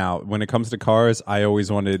right now. When it comes to cars, I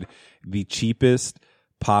always wanted the cheapest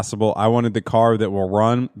possible. I wanted the car that will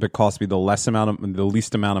run but cost me the least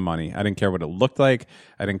amount of money. I didn't care what it looked like.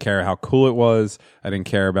 I didn't care how cool it was. I didn't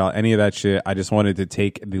care about any of that shit. I just wanted to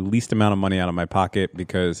take the least amount of money out of my pocket,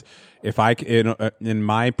 because if in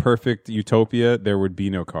my perfect utopia, there would be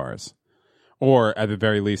no cars. Or at the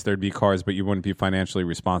very least, there'd be cars, but you wouldn't be financially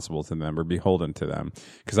responsible to them or beholden to them.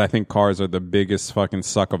 Because I think cars are the biggest fucking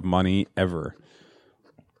suck of money ever.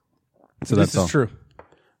 So This that's is true.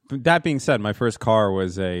 That being said, my first car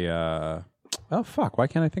was a. Oh fuck! Why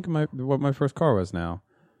can't I think of what my first car was now?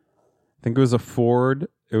 I think it was a Ford.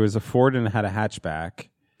 It was a Ford and it had a hatchback.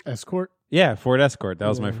 Escort. Yeah, Ford Escort. That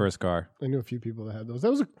was my first car. I knew a few people that had those.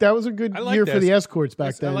 That was a good I like year for those. the Escorts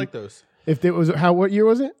back then. I like those. If it was what year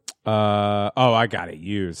was it? I got it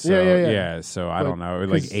used. So, Yeah. So I don't know. It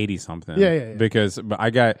was like 80 something. Yeah. Because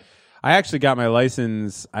I actually got my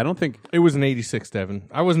license. I don't think It was an 86, Devin.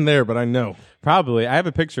 I wasn't there, but I know. probably. I have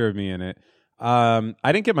a picture of me in it. I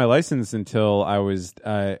didn't get my license until I was,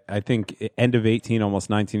 I think, end of 18, almost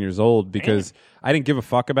 19 years old, because I didn't give a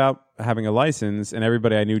fuck about having a license, and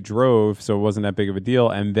everybody I knew drove, so it wasn't that big of a deal.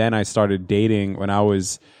 And then I started dating when I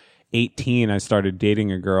was 18. I started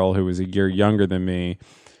dating a girl who was a year younger than me,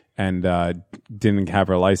 and didn't have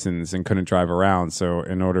her license and couldn't drive around. So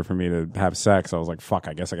in order for me to have sex, I was like, fuck,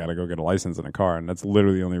 I guess I got to go get a license in a car. And that's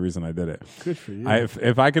literally the only reason I did it. Good for you.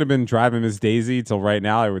 If I could have been driving Miss Daisy till right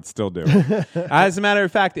now, I would still do it. As a matter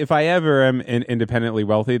of fact, if I ever am independently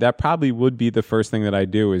wealthy, that probably would be the first thing that I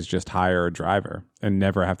do, is just hire a driver and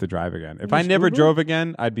never have to drive again. If I never drove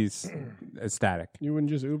again, I'd be ecstatic. You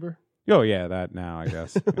wouldn't just Uber? Oh, yeah, that now, I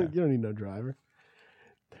guess. Yeah. You don't need no driver.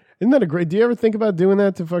 Isn't that a great? Do you ever think about doing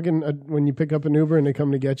that to fucking when you pick up an Uber and they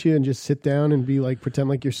come to get you, and just sit down and be like, pretend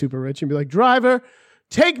like you're super rich and be like, driver,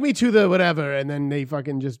 take me to the whatever, and then they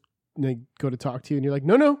fucking just they go to talk to you and you're like,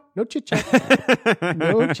 no chit chat,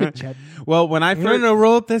 no chit chat. Well, when I first No,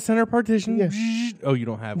 roll up that center partition. Yeah. Oh, you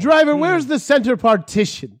don't have one. Driver, where's the center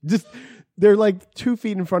partition? Just they're like 2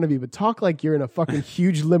 feet in front of you, but talk like you're in a fucking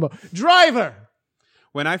huge limo. Driver.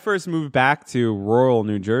 When I first moved back to rural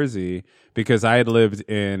New Jersey, because I had lived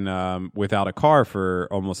in without a car for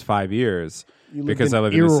almost 5 years, because I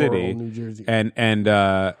lived in the city, New Jersey. and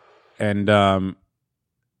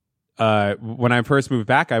when I first moved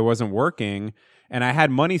back, I wasn't working, and I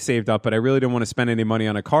had money saved up, but I really didn't want to spend any money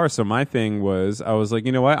on a car. So my thing was, I was like,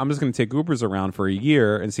 you know what? I'm just going to take Ubers around for a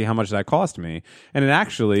year and see how much that cost me. And it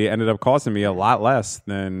actually ended up costing me a lot less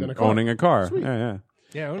than owning a car. Sweet. Yeah.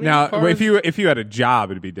 Yeah. Now, if you had a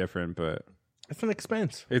job, it'd be different, but it's an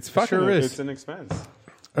expense. it's fucking sure is. It's an expense.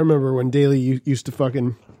 I remember when Daly used to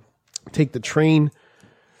fucking take the train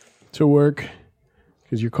to work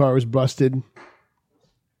because your car was busted.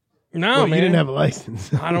 No, Well, man. you didn't have a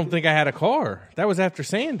license. I don't think I had a car. That was after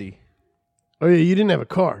Sandy. Oh yeah, you didn't have a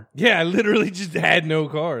car. Yeah, I literally just had no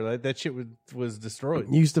car. That shit was destroyed.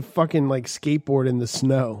 You used to fucking like skateboard in the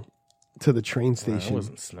snow to the train It station.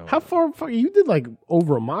 wasn't snow. How far? You did like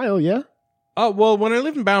over a mile, yeah. Oh well, when I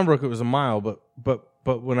lived in Bound Brook, it was a mile.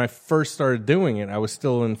 But when I first started doing it, I was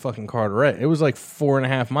still in fucking Carteret. It was like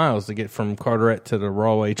 4.5 miles to get from Carteret to the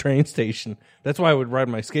Rawway train station. That's why I would ride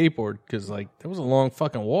my skateboard, because like that was a long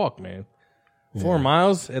fucking walk, man. 4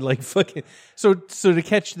 miles at like fucking so to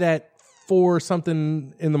catch that 4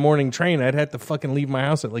 something in the morning train, I'd have to fucking leave my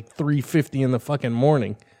house at like 3:50 in the fucking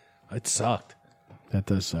morning. It sucked. That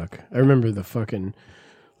does suck. I remember the fucking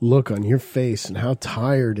look on your face and how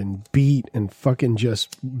tired and beat and fucking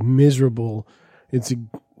just miserable. It's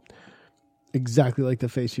exactly like the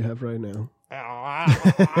face you have right now.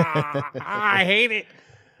 I hate it.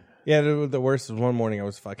 Yeah, the worst was one morning I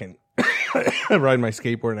was fucking riding my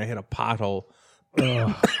skateboard and I hit a pothole.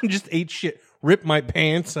 Just ate shit. Ripped my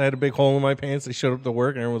pants. I had a big hole in my pants. I showed up to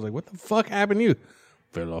work and everyone was like, what the fuck happened to you?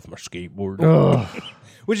 Fell off my skateboard.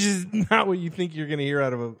 Which is not what you think you're going to hear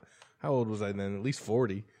out of a... How old was I then? At least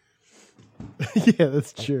 40. Yeah,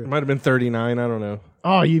 that's true. Might have been 39. I don't know.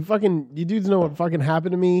 Oh, you dudes know what fucking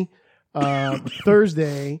happened to me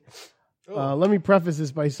Thursday. Let me preface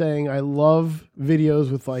this by saying I love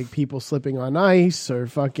videos with like people slipping on ice or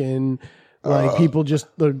fucking like people just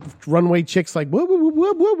the runway chicks like whoop, whoop,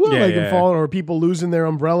 whoop, whoop, whoop, like and falling, or people losing their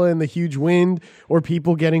umbrella in the huge wind, or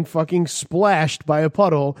people getting fucking splashed by a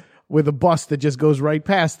puddle with a bus that just goes right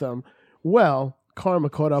past them. Well, karma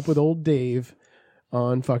caught up with old Dave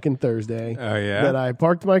on fucking Thursday. Oh, yeah? That I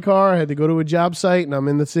parked my car, I had to go to a job site, and I'm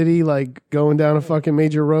in the city, like going down a fucking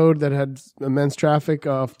major road that had immense traffic,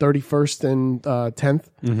 31st and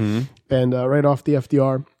 10th, and right off the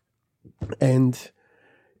FDR. And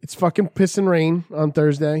it's fucking piss and rain on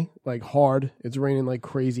Thursday, like hard. It's raining like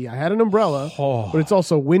crazy. I had an umbrella, but it's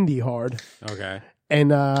also windy hard. Okay.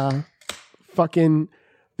 And fucking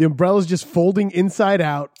The umbrella's just folding inside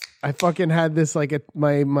out. I fucking had this like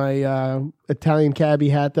my Italian cabbie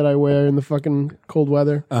hat that I wear in the fucking cold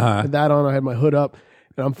weather. I had that on. I had my hood up,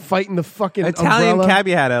 and I'm fighting the fucking Italian umbrella.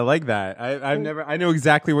 cabbie hat. I like that. I know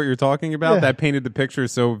exactly what you're talking about. Yeah. That painted the picture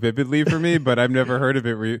so vividly for me, but I've never heard of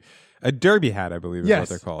it. A derby hat, I believe, is what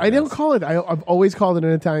they're called. I don't call it. I've always called it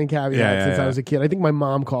an Italian cabbie hat since I was a kid. I think my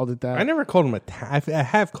mom called it that. I never called them I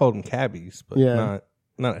have called them cabbies, but not.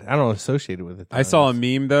 I don't associate it with it. I saw a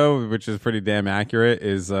meme though, which is pretty damn accurate.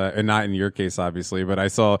 And not in your case, obviously, but I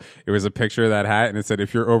saw it was a picture of that hat, and it said,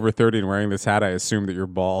 "If you're over 30 and wearing this hat, I assume that you're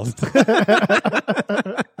bald."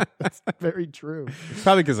 That's very true.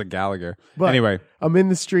 Probably because of Gallagher. But anyway, I'm in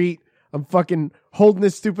the street. I'm fucking holding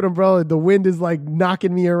this stupid umbrella. The wind is like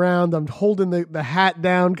knocking me around. I'm holding the hat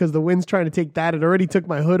down because the wind's trying to take that. It already took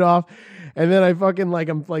my hood off. And then I'm like,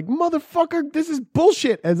 motherfucker, this is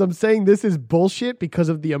bullshit. As I'm saying this is bullshit because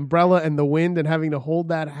of the umbrella and the wind and having to hold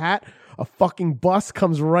that hat, a fucking bus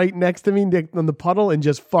comes right next to me on the puddle and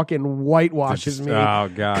just fucking whitewashes me. Oh,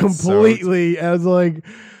 God. Completely. I was like,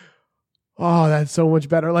 oh, that's so much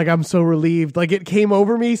better. Like, I'm so relieved. Like, it came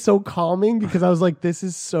over me so calming because I was like, this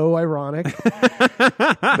is so ironic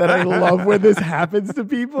that I love when this happens to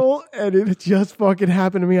people. And it just fucking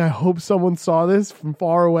happened to me. I hope someone saw this from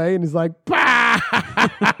far away and is like, bah!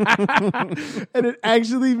 And it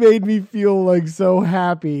actually made me feel like so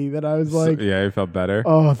happy that I was like, yeah, you felt better.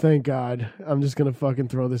 oh, thank God. I'm just going to fucking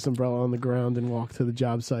throw this umbrella on the ground and walk to the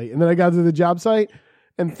job site. And then I got to the job site.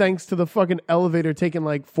 And thanks to the fucking elevator taking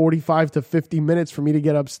like 45 to 50 minutes for me to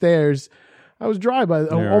get upstairs, I was almost dry by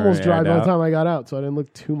the time I got out. So I didn't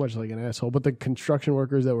look too much like an asshole. But the construction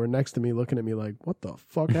workers that were next to me looking at me like, what the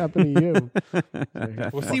fuck happened to you?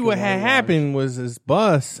 Well, see, what had happened was this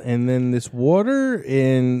bus and then this water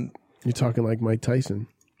and... You're talking like Mike Tyson.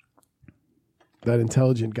 That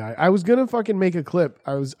intelligent guy. I was going to fucking make a clip.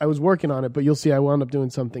 I was working on it, but you'll see I wound up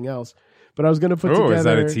doing something else. But I was going to put together... Oh, is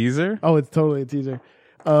that a teaser? Oh, it's totally a teaser.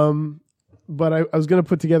 But I was going to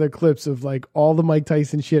put together clips of like all the Mike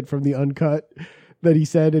Tyson shit from the uncut that he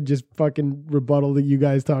said and just fucking rebuttal to you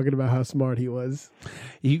guys talking about how smart he was.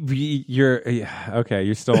 You're okay.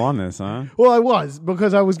 You're still on this, huh? Well, I was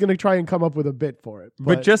because I was going to try and come up with a bit for it.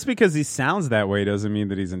 But just because he sounds that way doesn't mean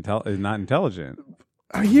that he's not intelligent.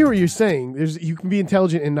 I hear what you're saying. You can be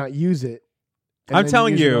intelligent and not use it. I'm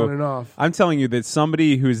telling you that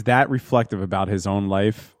somebody who's that reflective about his own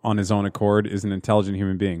life on his own accord is an intelligent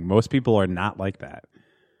human being. Most people are not like that.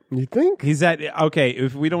 You think? He's that okay?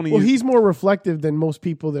 If we don't, he's more reflective than most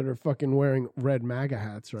people that are fucking wearing red MAGA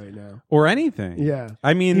hats right now, or anything. Yeah,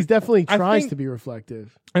 I mean, he definitely tries to be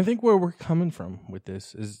reflective. I think where we're coming from with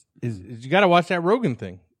this is you got to watch that Rogan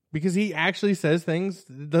thing. Because he actually says things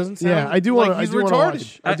that doesn't sound I do want like he's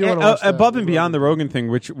retarded. Above and beyond the Rogan thing,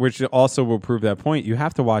 which also will prove that point, you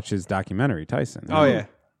have to watch his documentary, Tyson. Oh, yeah.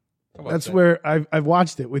 That's where I've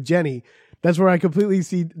watched it with Jenny. That's where I completely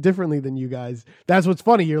see differently than you guys. That's what's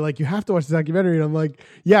funny. You're like, you have to watch the documentary. And I'm like,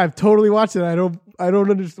 yeah, I've totally watched it. I don't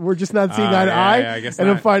understand. We're just not seeing eye to eye. I guess and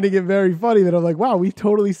not. I'm finding it very funny that I'm like, wow, we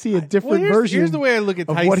totally see a different version. Here's the way I look at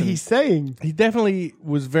Tyson. Of what he's saying. He definitely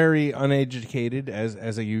was very uneducated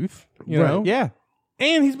as a youth. You know? Yeah.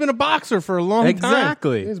 And he's been a boxer for a long time.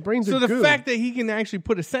 Exactly. His brains So are the good. fact that he can actually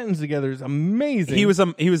put a sentence together is amazing. He was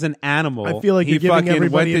an animal. I feel like he you're giving fucking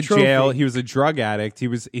everybody went a to jail. trophy. He was a drug addict. He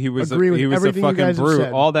was Agree with a everything you fucking guys have brute.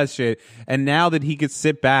 said. All that shit. And now that he could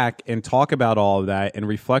sit back and talk about all of that and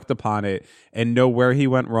reflect upon it and know where he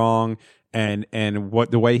went wrong and what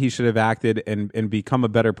the way he should have acted and become a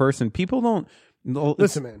better person, people don't.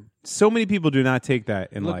 Listen, man. So many people do not take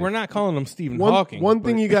that in Look, life. we're not calling him Stephen Hawking. One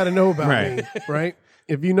thing you got to know about Right. me, right?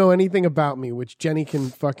 If you know anything about me, which Jenny can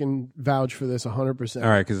fucking vouch for this 100%. All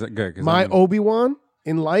right, because My Obi-Wan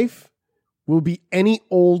in life will be any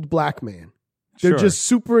old black man. They're Sure. just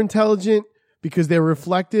super intelligent because they're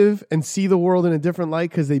reflective and see the world in a different light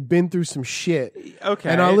because they've been through some shit. Okay.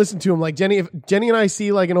 And I'll listen to him. Like Jenny, if Jenny and I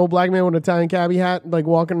see like an old black man with an Italian cabbie hat, like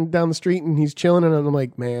walking down the street and he's chilling, and I'm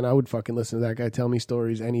like, man, I would fucking listen to that guy tell me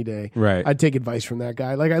stories any day. Right. I'd take advice from that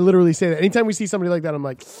guy. Like I literally say that. Anytime we see somebody like that, I'm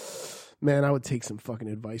like, man, I would take some fucking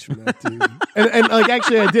advice from that dude. and like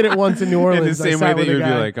actually I did it once in New Orleans. in the same I way sat that with a you'd be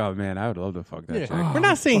guy. like, oh man, I would love to fuck that chick. We're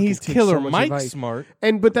not saying fucking he's take Killer so much Mike advice. smart.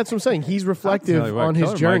 But that's what I'm saying. He's reflective tell you what, on his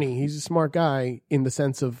Killer journey. Mike- He's a smart guy in the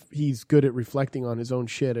sense of he's good at reflecting on his own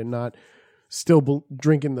shit and not still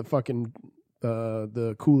drinking the fucking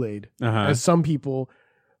the Kool-Aid. As some people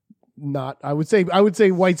not I would say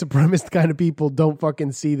white supremacist kind of people don't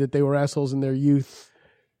fucking see that they were assholes in their youth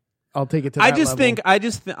I'll take it to that level. I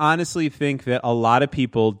just honestly think that a lot of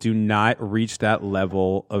people do not reach that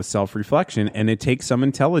level of self-reflection, and it takes some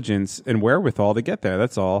intelligence and wherewithal to get there.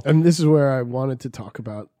 That's all. And this is where I wanted to talk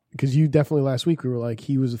about, because you definitely last week we were like,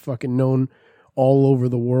 he was a fucking known all over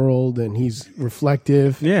the world and he's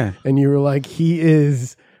reflective. Yeah. And you were like, he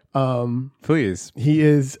is Please. he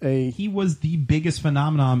is a He was the biggest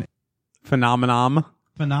phenomenon. Phenomenon.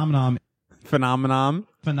 Phenomenon. Phenomenon.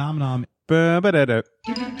 Phenomenon. Ba-ba-da-da.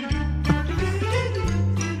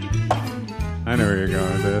 I know where you're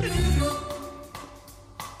going with this.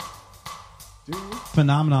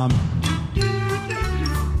 Phenomenon.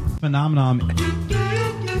 Phenomenon.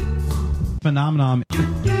 Phenomenon.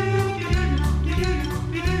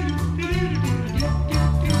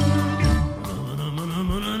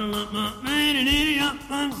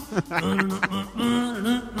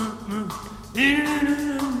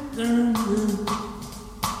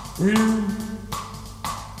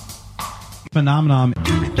 Phenomenon.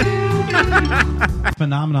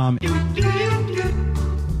 Phenomenon.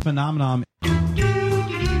 Phenomenon.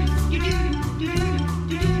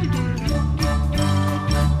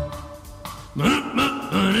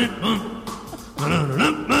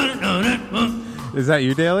 Is that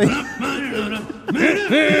you, Daly?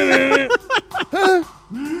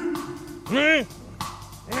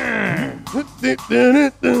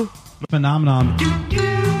 Phenomenon.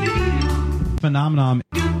 Phenomenon.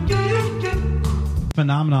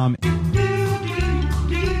 Phenomenon.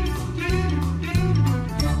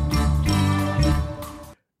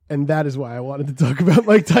 And that is why I wanted to talk about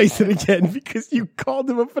Mike Tyson again, because you called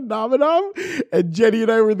him a phenomenon, and Jenny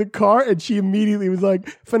and I were in the car, and she immediately was like,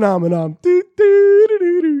 phenomenon.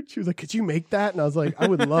 She was like, could you make that? And I was like, I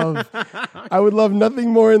would love nothing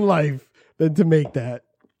more in life than to make that.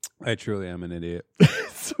 I truly am an idiot.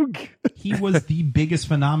 So good. He was the biggest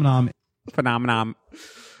phenomenon. Phenomenon.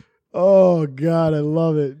 Oh God, I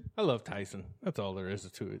love it. I love Tyson. That's all there is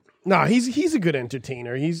to it. No, he's a good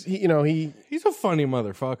entertainer. He's He's a funny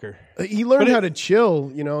motherfucker. he learned how to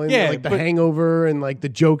chill, and Yeah, like the but- Hangover and like the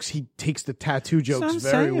jokes. He takes the tattoo jokes That's what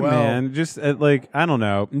I'm very saying, well. man. Just I don't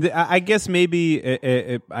know. I guess maybe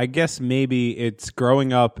it's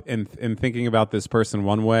growing up and thinking about this person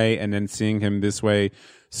one way and then seeing him this way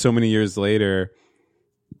so many years later.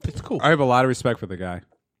 It's cool. I have a lot of respect for the guy.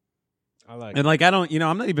 I like And like I don't,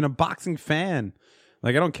 I'm not even a boxing fan.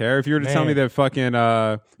 Like I don't care if you were to tell Man. me that fucking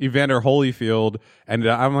Evander Holyfield, and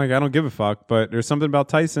I'm like I don't give a fuck. But there's something about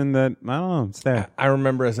Tyson that I don't know. It's there. I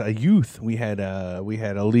remember as a youth we had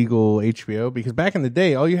illegal HBO, because back in the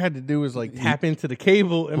day all you had to do was like tap into the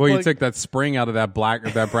cable and Well, you plug- took that spring out of that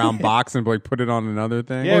brown box and like put it on another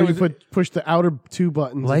thing. Yeah, Or it you was- push the outer two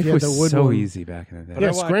buttons. if Life you had was the wood so one. easy back in the day. Yeah,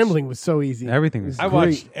 I watched- scrambling was so easy. Everything was I great.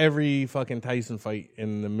 watched every fucking Tyson fight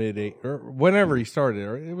in the mid or whenever he started.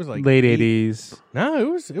 Or it was like late '80s. No,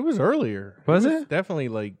 it was earlier. Was it? Definitely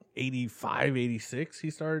like 85, 86 he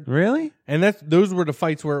started. Really? And those were the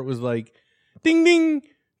fights where it was like ding ding,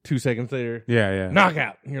 2 seconds later, Yeah.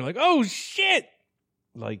 knockout. And you're like, "Oh shit."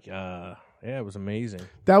 Like it was amazing.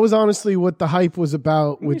 That was honestly what the hype was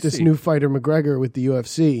about with me this see. new fighter McGregor with the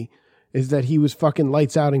UFC, is that he was fucking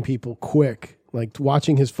lights outing people quick. Like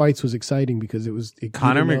watching his fights was exciting because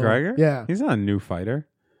Conor even though- McGregor? Yeah, He's not a new fighter.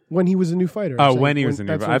 when he was a new fighter. Oh, I'm saying. when he was a new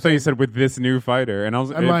That's fighter. what I thought I'm you saying. said with this new fighter. And I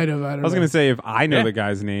was I might have. I don't I was know. going to say if I know Yeah. the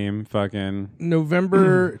guy's name, fucking.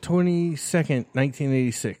 November 22nd,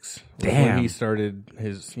 1986. was Damn. when he started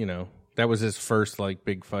his, that was his first like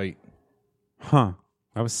big fight. Huh.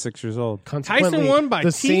 I was 6 years old. Consequently, Tyson won by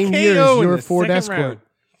the same year TKO as in your the Ford second Escort. round.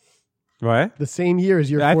 What? The same year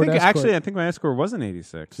as your I Ford think Escort. I think my score was in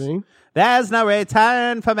 86. See? There's no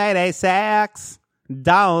return from 86.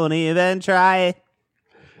 Don't even try.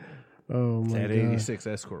 Oh my That god. 86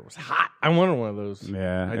 Escort was hot. I wanted one of those.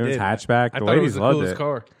 Yeah, I it was did. hatchback. I The thought it was ladies the loved coolest it.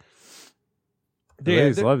 car. The Yeah,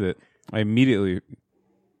 ladies th- loved it. I immediately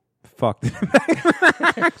fucked.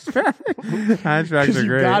 Hatchbacks Because are you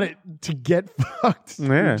great. got it to get fucked. Yeah.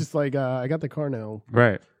 You're just like, I got the car now.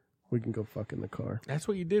 Right. We can go fuck in the car. That's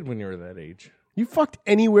what you did when you were that age. You fucked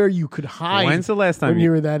anywhere you could hide. When's the last time when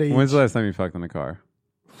you were that age? When's the last time you fucked in a car?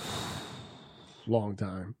 Long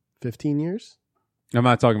time. 15 years? I'm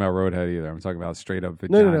not talking about Roadhead either. I'm talking about straight up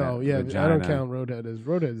No, vagina. no. Yeah, I vagina. don't count Roadhead as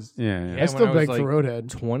Roadhead. Is, Yeah, yeah. Yeah, I still when I was, beg for Roadhead.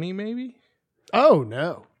 20 maybe? Oh,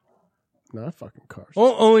 no. Not fucking cars.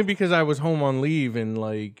 Well, only because I was home on leave and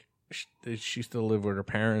like she still lived with her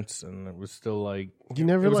parents and it was still like You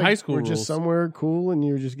never it was like high school were rules. just somewhere cool and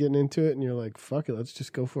you were just getting into it and you're like, fuck it, let's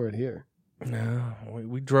just go for it here. No,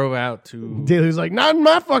 we drove out to Daly's like, not in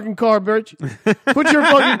my fucking car, bitch. Put your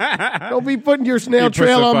fucking don't be putting your snail You push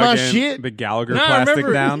trail the on my fucking- shit. The Gallagher No, I plastic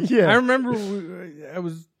remember- down. Yeah. I remember I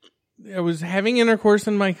was I was having intercourse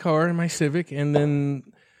in my car, in my Civic, and then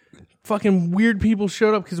fucking weird people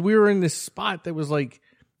showed up because we were in this spot that was like,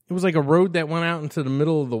 it was like a road that went out into the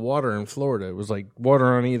middle of the water in Florida. It was like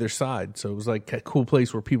water on either side. So it was like a cool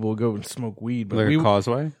place where people would go and smoke weed. But Like a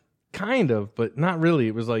causeway? kind of, but not really.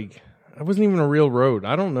 It was like, it wasn't even a real road.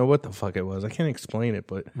 I don't know what the fuck it was. I can't explain it,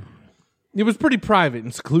 but it was pretty private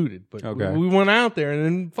and secluded. But Okay. we went out there and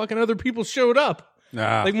then fucking other people showed up.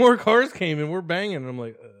 Like more cars came and we're banging. And I'm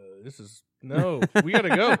like, this is, no, we got to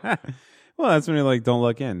go. Well, that's when you're like, don't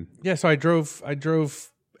look in. Yeah, so I drove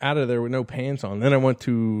out of there with no pants on. Then I went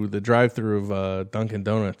to the drive-through of Dunkin'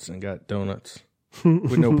 Donuts and got donuts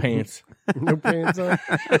with no pants. No pants on.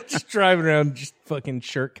 Just driving around, just fucking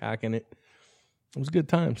shirt cocking it. It was good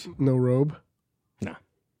times. No robe. Nah.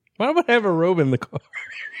 Why would I have a robe in the car?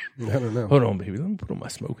 I don't know. Hold on, baby. Let me put on my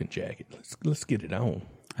smoking jacket. Let's get it on.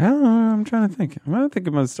 I don't know. I'm trying to think. I'm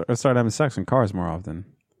going to start having sex in cars more often.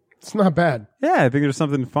 It's not bad. Yeah, I think there's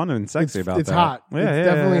something fun and sexy about It's that. hot. Yeah, it's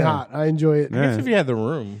definitely hot. I enjoy it. I guess if you had the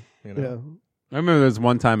room, you know. Yeah. I remember there was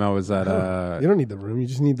one time I was at You don't need the room. You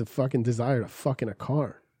just need the fucking desire to fuck in a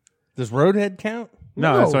car. Does Roadhead count?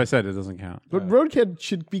 No, No. that's what I said. It doesn't count. But Roadhead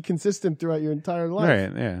should be consistent throughout your entire life.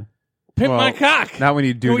 Right, yeah. Pimp Well, my cock. Not when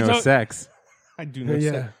you do Can we no talk- sex. I do know.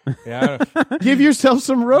 Yeah. Yeah. Give yourself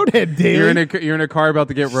some Roadhead, Daily. You're in a car about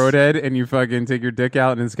to get roadhead, and you fucking take your dick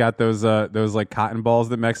out, and it's got those like cotton balls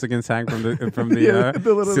that Mexicans hang from the Yeah,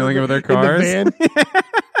 the little- ceiling of their in the cars. van.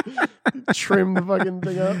 Trim the fucking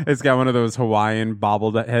thing up. It's got one of those Hawaiian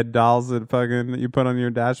bobblehead dolls that you put on your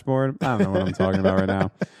dashboard. I don't know what I'm talking about right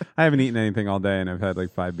now. I haven't eaten anything all day, and I've had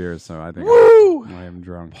like 5 beers, so I think I am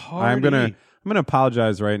drunk. I'm gonna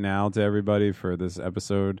apologize right now to everybody for this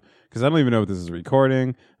episode because I don't even know if this is recording.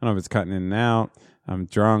 I don't know if it's cutting in and out. I'm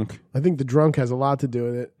drunk. I think the drunk has a lot to do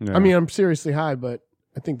with it. Yeah. I mean, I'm seriously high, but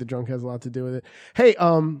I think the drunk has a lot to do with it. Hey,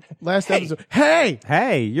 last episode.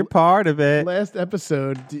 Hey, you're part of it. Last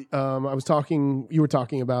episode, I was talking. You were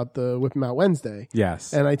talking about the Whip 'Em Out Wednesday.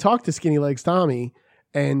 Yes. And I talked to Skinny Legs Tommy,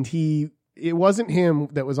 and it wasn't him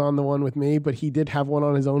that was on the one with me, but he did have one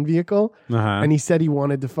on his own vehicle. And he said he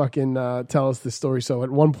wanted to fucking tell us the story. So at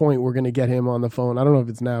one point, we're going to get him on the phone. I don't know if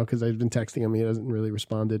it's now because I've been texting him. He hasn't really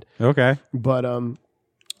responded. Okay. But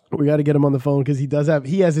we got to get him on the phone because he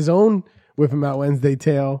has his own Whip 'Em Out Wednesday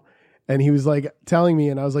tale. And he was like telling me,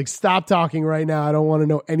 and I was like, stop talking right now. I don't want to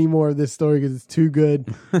know any more of this story because it's too good.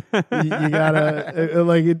 you gotta,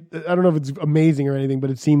 like, it, I don't know if it's amazing or anything, but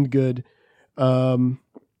it seemed good.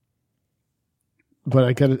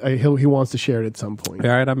 But he wants to share it at some point.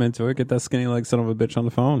 All right, I'm into it. Get that skinny leg son of a bitch on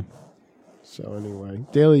the phone. So anyway,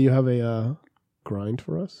 Daly, you have a grind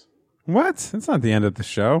for us? What? It's not the end of the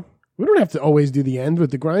show. We don't have to always do the end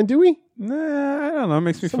with the grind, do we? Nah, I don't know. It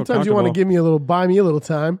makes me feel Sometimes you want to buy me a little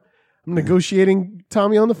time. I'm negotiating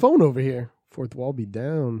Tommy on the phone over here. Fourth wall be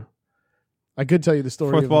down. I could tell you the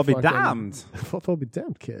story. Fourth of wall the be fucking- damned. Fourth wall be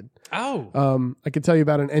damned, kid. Oh. I could tell you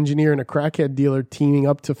about an engineer and a crackhead dealer teaming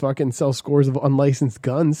up to fucking sell scores of unlicensed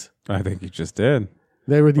guns. I think you just did.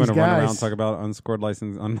 They were these Run around and guys. talk about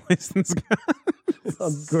unlicensed guns.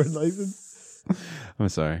 Unscored license. I'm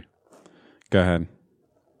sorry. Go ahead.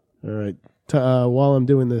 All right. While I'm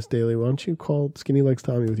doing this, Daly, why don't you call Skinny Legs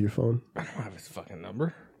Tommy with your phone? I don't have his fucking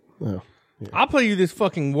number. Oh, I'll play you this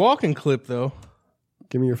fucking walking clip though.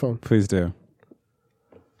 give me your phone. Please do.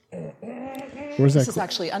 Where's that? This is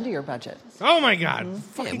actually under your budget. Oh my god.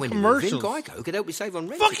 Fucking commercials. Geico could help you save on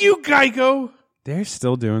rent. Fuck you, Geico. They're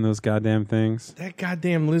still doing those goddamn things. That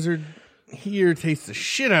goddamn lizard, he irritates the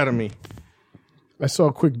shit out of me. I saw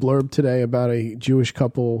a quick blurb today about a Jewish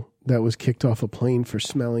couple that was kicked off a plane for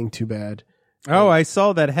smelling too bad. Oh, I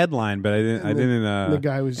saw that headline, but I didn't. The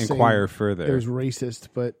guy was inquire saying further. It was racist,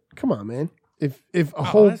 but come on, man. If a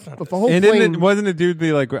that's not whole And plane, wasn't a dude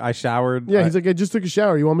be like, I showered? yeah, he's like, I just took a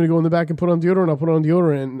shower. You want me to go in the back and put on deodorant? I'll put on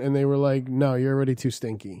deodorant. And they were like, no, you're already too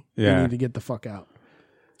stinky. Yeah. You need to get the fuck out.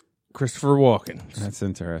 Christopher Walken. That's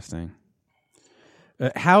interesting.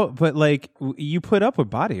 But like, you put up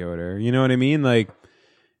with body odor. You know what I mean? Like,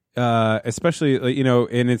 especially, like, you know,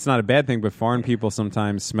 and it's not a bad thing, but foreign people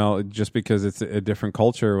sometimes smell just because it's a different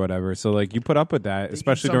culture or whatever. So like, you put up with that,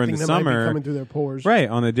 especially during the Something that might be summer, coming through their pores. right,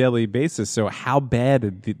 on a daily basis. So how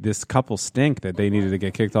bad did this couple stink that they needed to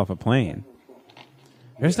get kicked off a plane?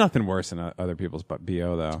 There's nothing worse than other people's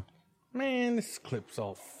BO though. Man, this clip's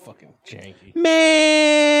all fucking janky.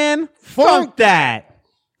 Man, funk that.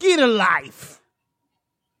 Get a life.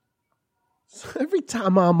 So every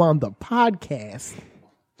time I'm on the podcast,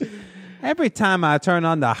 Every time I turn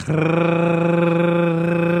on the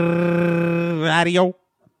radio.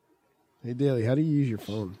 hey Daly, how do you use your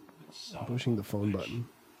phone? I'm pushing the phone button.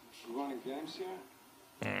 Running games here?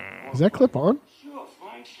 Is that clip on?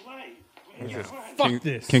 Fuck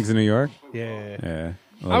this. Kings of New York. Yeah. Yeah,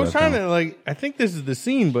 I was trying to I think this is the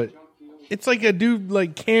scene, but it's like a dude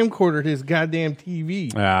camcordered his goddamn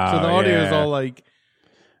TV. Oh, so the audio is yeah. all like,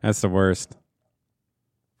 That's the worst.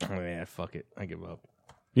 oh yeah, fuck it. I give up.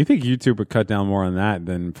 You think YouTube would cut down more on that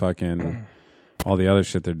than fucking all the other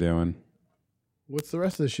shit they're doing? What's the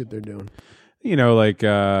rest of the shit they're doing? You know, like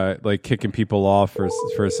kicking people off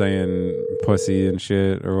for saying pussy and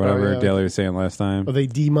shit or whatever yeah. Daly was saying last time. Or they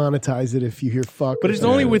demonetize it if you hear fuck. But or it's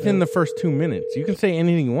something only like within that. the first 2 minutes. You can say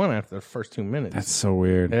anything you want after the first 2 minutes. That's so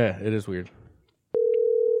weird. Yeah, it is weird.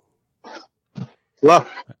 Hello.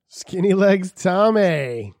 Skinny Legs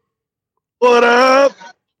Tommy. What up?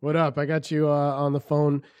 What up? I got you on the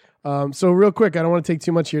phone. So real quick, I don't want to take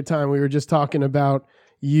too much of your time. We were just talking about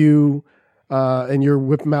you and your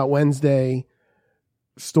Whip 'em Out Wednesday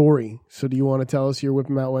story. So do you want to tell us your Whip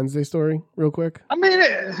 'em Out Wednesday story real quick? I mean,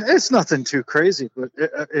 it's nothing too crazy, but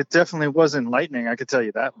it definitely was enlightening. I could tell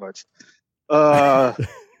you that much.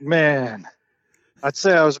 Man, I'd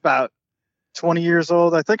say I was about 20 years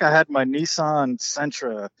old. I think I had my Nissan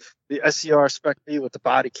Sentra, the SER Spec B with the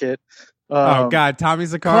body kit. Oh God,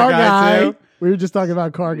 Tommy's a car guy too. We were just talking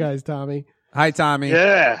about car guys, Tommy. Hi, Tommy.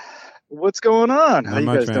 Yeah. What's going on? How Not you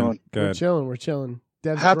much, guys man. doing? Good. We're chilling.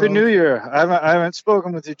 Dev's Happy broke. New Year. I haven't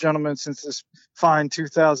spoken with you gentlemen since this fine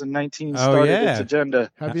 2019 started yeah. its agenda.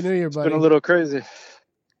 Happy New Year, It's buddy. been a little crazy.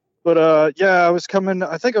 But yeah, I was coming,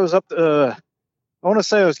 I think I was up, I want to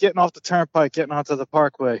say I was getting off the turnpike, getting onto the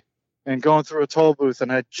parkway and going through a toll booth,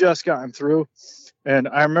 and I had just gotten through. And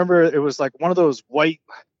I remember it was like one of those white,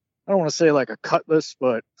 I don't want to say like a Cutlass,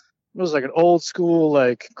 but it was like an old school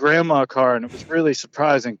like grandma car, and it was really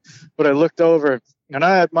surprising. But I looked over, and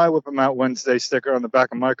I had my Whip 'em Out Wednesday sticker on the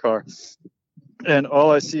back of my car, and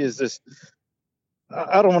all I see is this.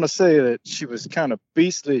 I don't want to say that she was kind of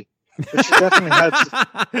beastly, but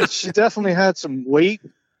she definitely had some weight.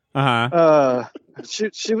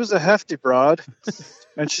 She was a hefty broad,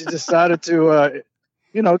 and she decided to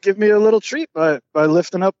give me a little treat by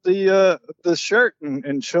lifting up the shirt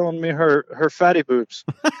and showing me her fatty boobs.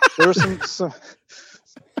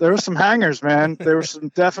 There were some hangers, man. There were some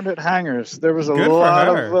definite hangers. There was a lot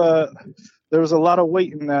of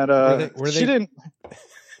weight in that.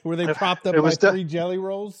 Were they propped up it by was 3 jelly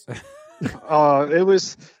rolls? It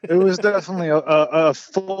was definitely a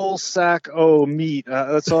full sack of meat.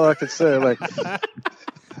 That's all I could say. Like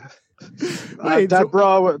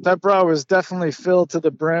that bra was definitely filled to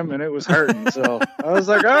the brim, and it was hurting. So I was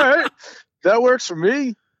like, all right, that works for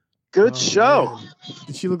me. Good show. Man.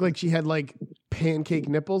 Did she look like she had like pancake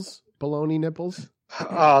nipples, bologna nipples?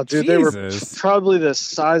 Oh, dude, they were probably the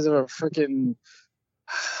size of a freaking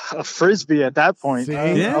frisbee at that point.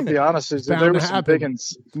 I'll be honest with you. There were some big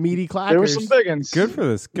ones. Meaty clackers. There were some big ones. Good for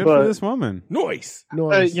this. Good for this woman. Noise.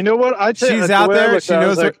 You know what? She's out there. She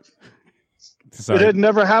knows what. Sorry. It had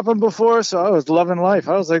never happened before, so I was loving life.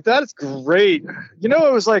 I was like, that's great. You know,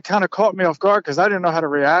 it was like kind of caught me off guard because I didn't know how to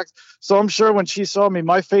react. So I'm sure when she saw me,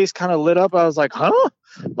 my face kind of lit up. I was like, huh?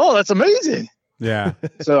 Oh, that's amazing. Yeah.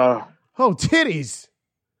 So. Oh, titties.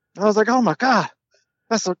 I was like, oh my God.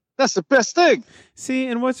 That's the best thing. See,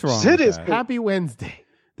 and what's wrong? Titties. Happy Wednesday.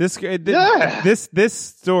 This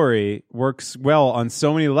story works well on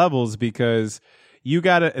so many levels because you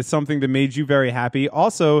got something that made you very happy.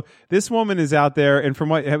 Also, this woman is out there, and from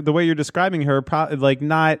the way you're describing her, like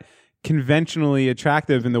not conventionally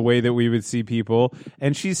attractive in the way that we would see people,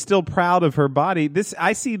 and she's still proud of her body.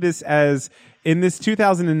 I see this as in this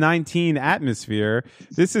 2019 atmosphere.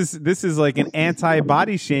 This is like an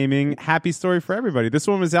anti-body shaming happy story for everybody. This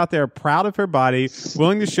woman is out there proud of her body,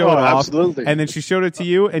 willing to show it off, absolutely. And then she showed it to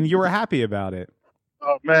you, and you were happy about it.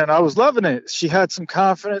 Oh man, I was loving it. She had some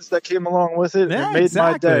confidence that came along with it. Yeah, it made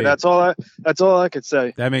exactly. my day. That's all I could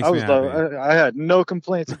say. That makes me happy. I had no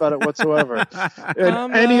complaints about it whatsoever.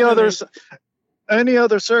 In any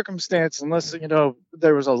other circumstance, unless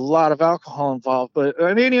there was a lot of alcohol involved, but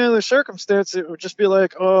in any other circumstance, it would just be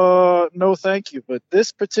like, oh, no, thank you. But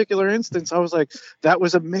this particular instance, I was like, that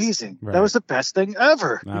was amazing. Right. That was the best thing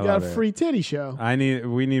ever. You got a free titty show.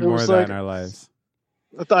 We need more of that in our lives.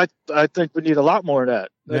 I think we need a lot more of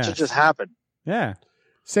that. That should just happen. Yeah.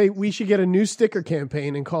 Say we should get a new sticker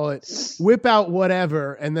campaign and call it "Whip Out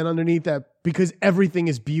Whatever," and then underneath that, because everything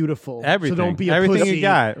is beautiful. Everything. So don't be a everything pussy. you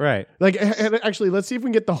got, right? Like, and actually, let's see if we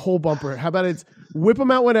can get the whole bumper. How about it's "Whip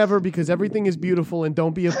 'em out whatever" because everything is beautiful, and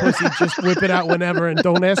don't be a pussy. Just whip it out whenever, and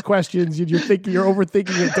don't ask questions. You're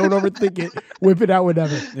overthinking it. Don't overthink it. Whip it out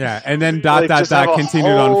whenever. Yeah, and then ...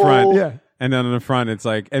 continued on front. Yeah. And then on the front, it's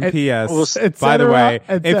like, and P.S. et by the cetera, way,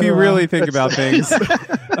 et if you cetera. really think about things,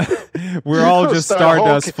 We're all just Start a whole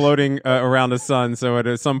stardust floating around the sun. So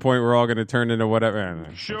at some point, we're all going to turn into whatever. I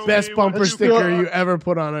don't know. Best bumper sticker you ever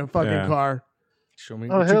put on a fucking Yeah. car. Show me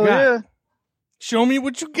Oh, what you hell got. yeah. Show me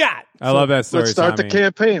what you got. I love that story. Let's start Tommy. the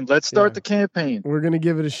campaign. Let's start Yeah. the campaign. We're gonna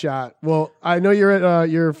give it a shot. Well, I know you're at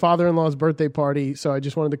your father-in-law's birthday party, so I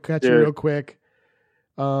just wanted to catch you Yeah. real quick.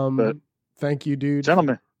 But- Thank you, dude.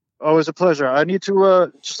 Gentlemen, always a pleasure. I need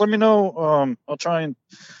to just let me know. I'll try and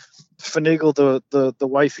finagle the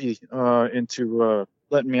wifey into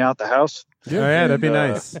letting me out the house. Oh, yeah, that'd be And,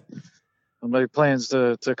 nice. I make plans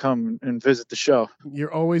to come and visit the show.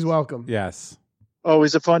 You're always welcome. Yes.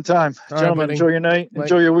 Always a fun time. All right, Gentlemen, buddy. enjoy your night. Like-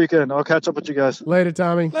 Enjoy your weekend. I'll catch up with you guys. Later,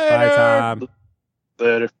 Tommy. Bye, Tom.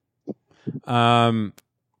 Later.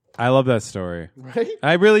 I love that story. Right?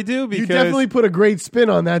 I really do because You definitely put a great spin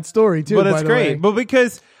on that story too. but by it's the great. way. But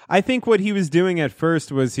because I think what he was doing at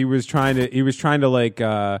first was he was trying to pad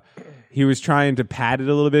it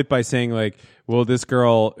a little bit by saying like, well, this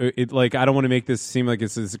girl, like I don't want to make this seem like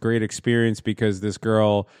it's this great experience because this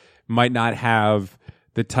girl might not have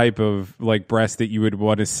the type of like breast that you would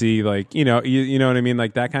want to see, like you know what I mean,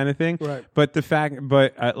 like that kind of thing. Right. But the fact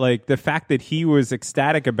that he was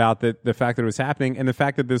ecstatic about the fact that it was happening, and the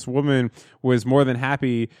fact that this woman was more than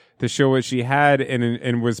happy to show what she had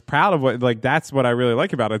and was proud of what, like that's what I really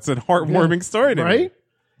like about it. It's a heartwarming story to me. right?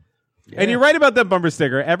 And you're right about that bumper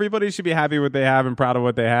sticker. Everybody should be happy with what they have and proud of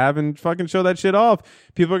what they have, and fucking show that shit off.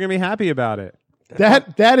 People are gonna be happy about it.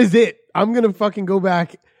 That is it. I'm gonna fucking go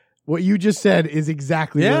back. What you just said is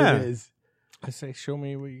exactly Yeah. what it is. I say, show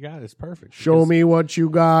me what you got. It's perfect. Show Because- me what you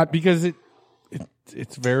got. because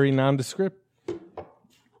it's very nondescript.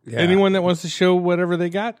 Yeah. Anyone that wants to show whatever they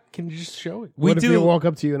got can just show it. What if you walk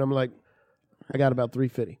up to you and I'm like, I got about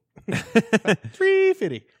 350.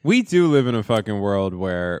 350. We do live in a fucking world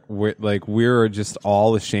where we're just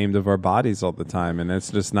all ashamed of our bodies all the time, and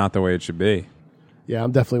it's just not the way it should be. Yeah,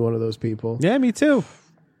 I'm definitely one of those people. Yeah, me too.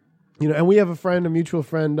 You know, and we have a mutual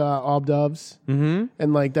friend, Ob Dubs, and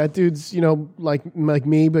like that dude's, you know, like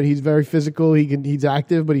me, but he's very physical. He's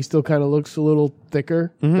active, but he still kind of looks a little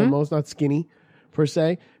thicker than most, not skinny per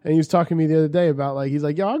se. And he was talking to me the other day about like, he's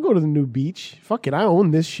like, yo, I'll go to the Nude Beach. Fuck it, I own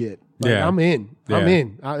this shit. Like, Yeah. I'm in. I'm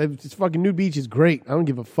Yeah. in. This fucking Nude Beach is great. I don't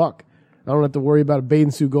give a fuck. I don't have to worry about a bathing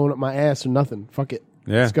suit going up my ass or nothing. Fuck it.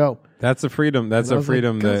 Yeah. Let's go. That's a freedom. That's And I a was like-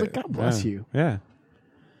 freedom I was that. like, God bless you. Yeah.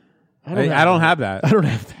 I I don't have that. I don't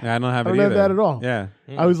have that. I don't have I it don't have either. that at all. Yeah.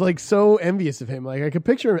 I was like so envious of him. Like I could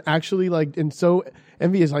picture him actually like and so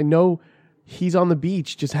envious. I know he's on the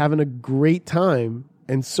beach just having a great time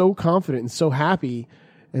and so confident and so happy.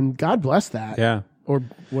 And God bless that. Yeah. Or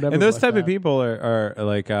whatever. And those bless type that. of people are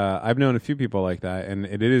like I've known a few people like that, and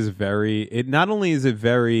it is very. It not only is it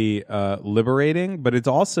very liberating, but it's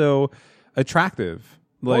also attractive.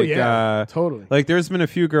 Like, yeah, totally. Like, there's been a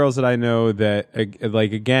few girls that I know that,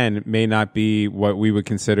 like, again, may not be what we would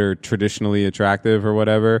consider traditionally attractive or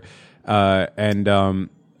whatever, and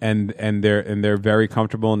they're very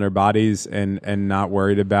comfortable in their bodies and not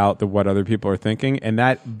worried about what other people are thinking, and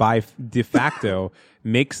that by de facto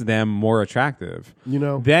makes them more attractive. You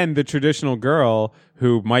know, Than the traditional girl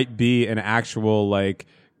who might be an actual like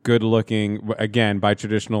good looking, again by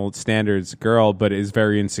traditional standards, girl, but is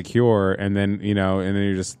very insecure, and then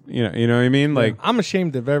you're just you know what I mean. Like, I'm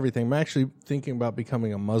ashamed of everything. I'm actually thinking about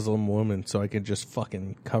becoming a Muslim woman so I can just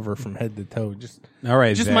fucking cover from head to toe. Just all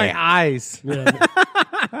right, just Zay. my eyes.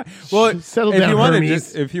 Well, Settle if down, you want to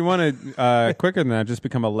Hermes. if you want to quicker than that, just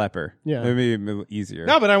become a leper. Yeah. It'd be a little easier.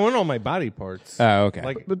 No, but I want all my body parts. Oh, okay.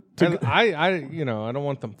 Like, But and I don't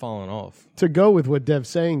want them falling off. to go with what Dev's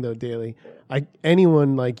saying though, Daly,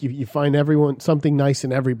 anyone like you find everyone something nice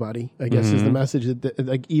in everybody. I guess is the message that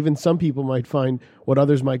like even some people might find what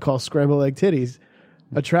others might call scrambled egg titties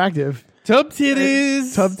attractive. Tub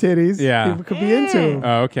titties. Tub titties. Yeah. People could be into.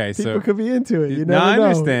 Oh, okay. People So could be into it. You No, never I know.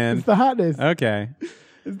 understand. It's the hotness. okay.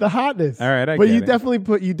 It's the hotness. All right, I but get you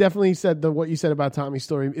it. definitely said what you said about Tommy's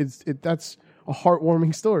story. That's a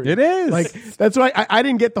heartwarming story. It is. Like that's why I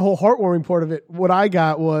didn't get the whole heartwarming part of it. What I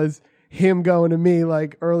got was him going to me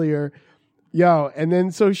like earlier, yo, and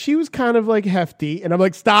then so she was kind of like hefty, and I'm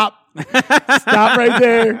like, stop right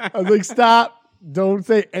there. I was like, stop. Don't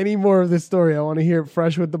say any more of this story. I want to hear it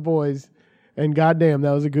fresh with the boys. And goddamn,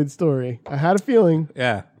 that was a good story. I had a feeling.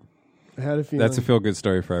 Yeah. That's a feel good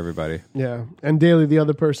story for everybody. Yeah. And Daly, the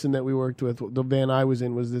other person that we worked with, the band I was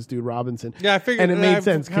in, was this dude Robinson. Yeah, I figured. And it made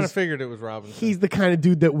sense. Kind of 'cause figured it was Robinson. he's the kind of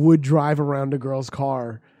dude that would drive around a girl's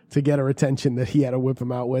car to get her attention that he had to whip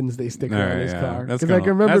him out Wednesday sticker All on right, his yeah. car. That's 'Cause going- I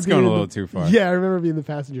can remember that's being going a in little too far. Yeah, I remember being in the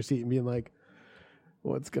passenger seat and being like,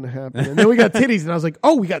 what's going to happen. And then we got titties, and I was like,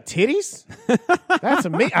 oh, we got titties? That's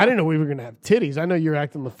amazing. I didn't know we were going to have titties. I know you're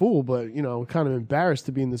acting the fool, but, you know, kind of embarrassed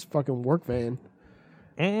to be in this fucking work van.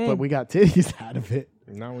 But we got titties out of it.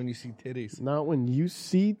 Not when you see titties. Not when you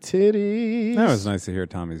see titties. That was nice to hear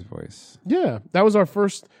Tommy's voice. Yeah, that was our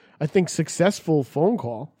first, I think, successful phone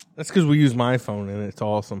call. That's because we use my phone, and it's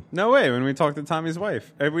awesome. No way. When we talked to Tommy's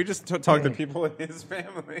wife, we just talked to people in his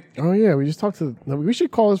family. Oh, yeah, we just talked to... We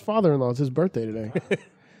should call his father-in-law. It's his birthday today.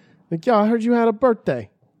 Like, yeah, I heard you had a birthday.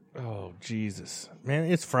 Oh, Jesus.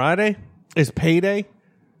 Man, it's Friday. It's payday.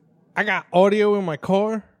 I got audio in my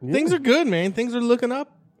car. Yeah. Things are good, man. Things are looking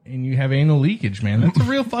up. And you have anal leakage, man. That's a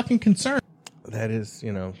real fucking concern. That is,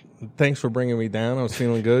 you know, thanks for bringing me down. I was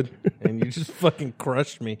feeling good, and you just fucking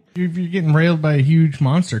crushed me. If you're getting railed by a huge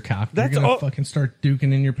monster cock, That's you're going to fucking start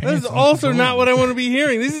duking in your pants. That's also not what I want to be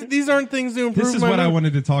hearing. These aren't things to improve This is what I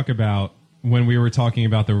wanted to talk about when we were talking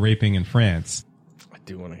about the raping in France. I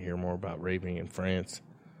do want to hear more about raping in France.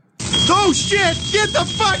 Oh, shit! Get the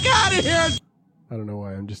fuck out of here! I don't know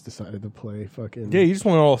why. I just decided to play fucking... Yeah, you just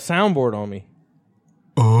went all soundboard on me.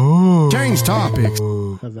 Oh. Change topics.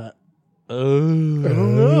 How's that? I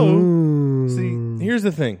don't know. See, here's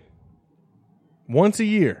the thing. Once a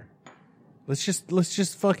year, let's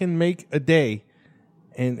just fucking make a day,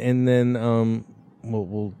 and then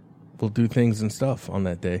we'll do things and stuff on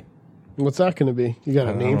that day. What's that going to be? You got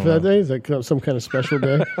a name for that day? Is that some kind of special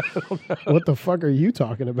day? What the fuck are you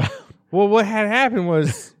talking about? Well, what had happened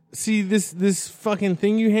was, see this fucking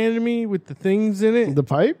thing you handed me with the things in it. The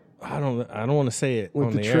pipe? I don't want to say it with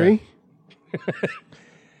on the tree.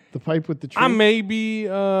 The pipe with the tree. I may be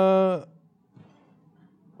what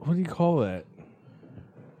do you call that?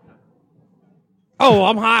 Oh,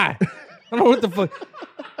 I'm high. I don't know what the fuck.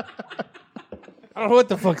 I don't know what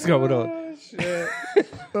the fuck's going on. Oh, shit.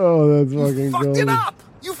 Oh, that's fucking gold. Fucked it up.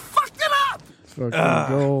 You fucked it up. It's fucking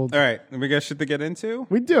gold. All right, we got shit to get into.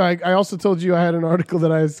 We do. I also told you I had an article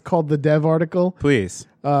that I called the Dev article. Please.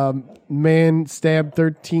 Man stabbed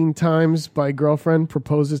 13 times by girlfriend,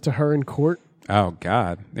 proposes to her in court. Oh,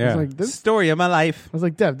 God. Yeah. I was like, this story of my life. I was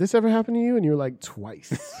like, Dev, this ever happened to you? And you were like,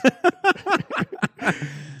 twice.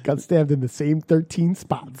 Got stabbed in the same 13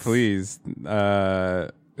 spots. Please.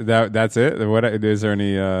 That's it? What is there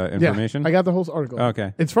any information? Yeah, I got the whole article.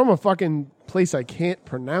 Okay. It's from a fucking place I can't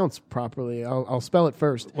pronounce properly. I'll spell it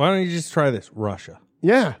first. Why don't you just try this? Russia.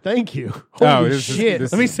 Yeah, thank you. Holy shit.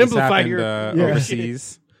 Let me simplify your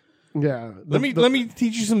overseas. Yeah. Let me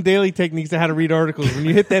teach you some daily techniques on how to read articles. When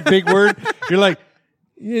you hit that big word, you're like,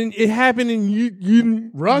 it happened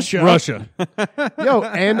in Russia. Russia. Yo,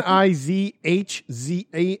 Nizhza.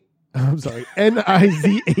 I'm sorry,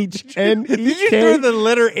 Nizhne. Did you throw the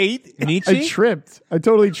letter 8? Nietzsche? I tripped. I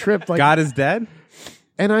totally tripped. Like God is dead?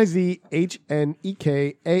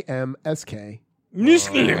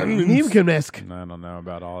 Nizhnekamsk. I don't know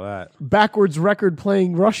about all that. Backwards record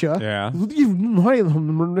playing Russia. Yeah.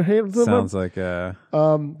 Sounds like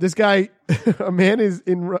this guy, a man is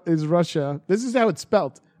Russia. This is how it's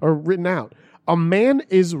spelt or written out. A man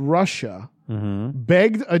is Russia.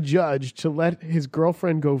 Begged a judge to let his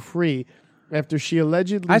girlfriend go free after she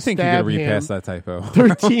allegedly I think you stabbed could read him past that typo.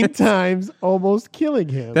 13 times, almost killing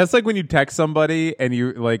him. That's like when you text somebody and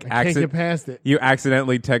you like can't get past it. You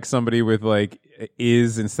accidentally text somebody with like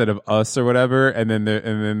is instead of us or whatever, and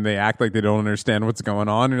then they act like they don't understand what's going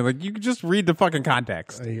on, and you're like, you can just read the fucking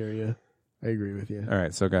context. I hear you. I agree with you. All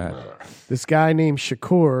right, so go ahead. This guy named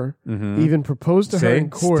Shakur even proposed to her in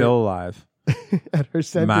court. Still alive. At her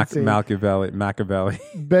sentencing. Machiavelli.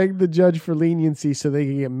 Begged the judge for leniency so they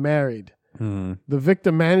could get married. The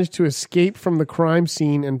victim managed to escape from the crime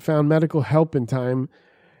scene and found medical help in time.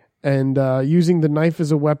 And using the knife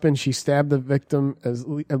as a weapon, she stabbed the victim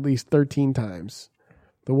at least 13 times.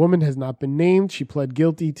 The woman has not been named. She pled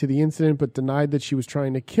guilty to the incident but denied that she was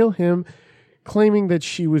trying to kill him, claiming that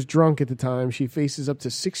she was drunk at the time. She faces up to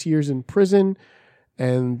 6 years in prison,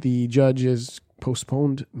 and the judge has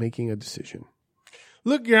postponed making a decision.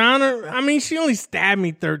 Look, Your Honor, I mean, she only stabbed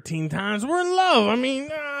me 13 times. We're in love. I mean,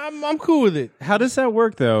 I'm cool with it. How does that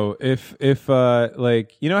work though? If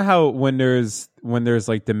like, you know how when there's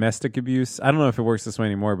like domestic abuse, I don't know if it works this way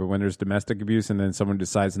anymore, but when there's domestic abuse and then someone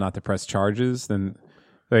decides not to press charges, then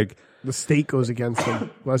like the state goes against them.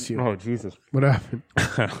 Bless you. Oh, Jesus. What happened?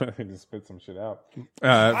 I just spit some shit out.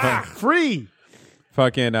 Free.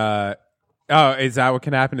 Fucking oh, is that what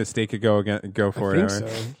can happen? The state could go for I it. think so.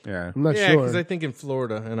 Yeah. I'm not Yeah, sure. because I think in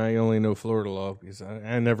Florida, and I only know Florida law because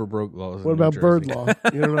I never broke laws. What in New about bird Jersey. law?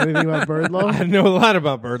 You don't know anything about bird law? I know a lot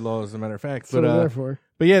about bird law, as a matter of fact. That's what I'm there for.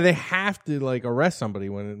 But yeah, they have to like arrest somebody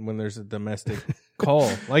when there's a domestic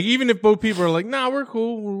call. Like even if both people are like, "Nah, we're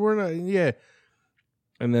cool, we're not." Yeah,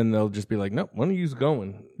 And then they'll just be like, nope, one of you's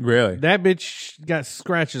going. Really? That bitch got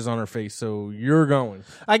scratches on her face, so you're going.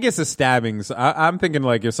 I guess the stabbings. I'm thinking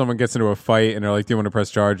like if someone gets into a fight and they're like, do you want to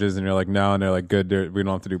press charges? And you're like, no. And they're like, good, we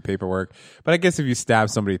don't have to do paperwork. But I guess if you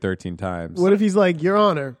stab somebody 13 times. What if he's like, Your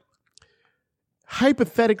Honor,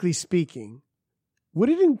 hypothetically speaking, would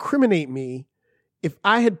it incriminate me if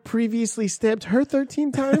I had previously stabbed her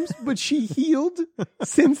 13 times, but she healed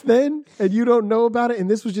since then, and you don't know about it, and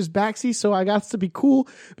this was just backseat, so I got to be cool,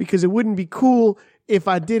 because it wouldn't be cool if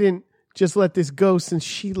I didn't just let this go since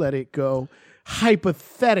she let it go,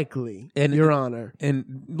 hypothetically, Your Honor.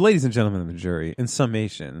 And ladies and gentlemen of the jury, in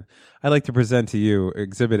summation, I'd like to present to you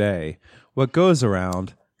Exhibit A. What goes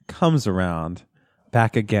around, comes around,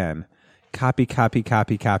 back again. Copy, copy,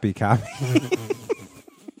 copy, copy, copy.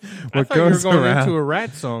 I thought you were going into a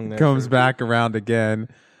rat song there. Comes back around again.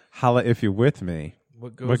 Holla if you're with me.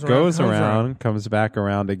 What goes around comes back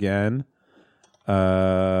around again. What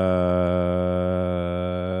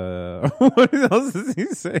else does he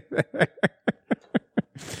say there?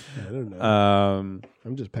 I don't know.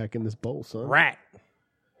 I'm just packing this bowl, son. Rat.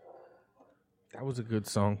 That was a good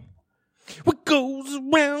song. What goes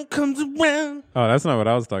around comes around. Oh, that's not what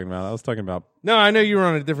I was talking about. I was talking about. No, I know you were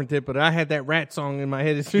on a different tip, but I had that rat song in my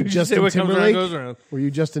head as soon as you said what comes around goes around. Were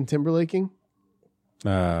you Justin Timberlaking?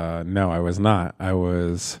 No, I was not. I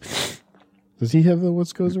was. Does he have the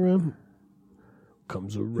what goes around?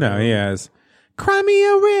 Comes around. No, he has. Cry me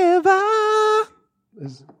a river.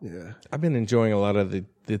 Yeah. I've been enjoying a lot of the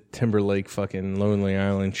Timberlake fucking Lonely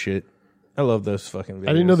Island shit. I love those fucking videos.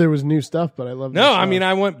 I didn't know there was new stuff, but I love. No, I mean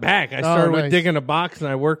I went back. I started nice. with digging a box, and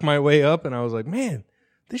I worked my way up, and I was like, man,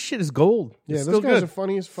 this shit is gold. Yeah, it's those still guys good. are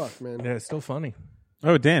funny as fuck, man. Yeah, it's still funny.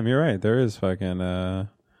 Oh, damn, you're right. There is fucking.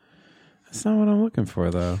 That's not what I'm looking for,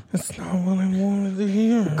 though. That's not what I wanted to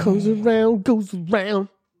hear. What comes around goes around.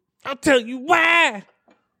 I'll tell you why.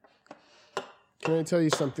 Can I tell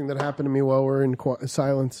you something that happened to me while we're in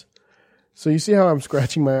silence? So you see how I'm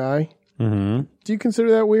scratching my eye? Mm-hmm. Do you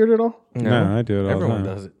consider that weird at all? No, I do it all Everyone the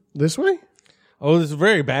time. does it. This way? Oh, this is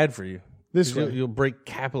very bad for you. This way. You'll break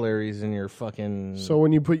capillaries in your fucking... So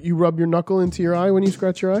when you rub your knuckle into your eye when you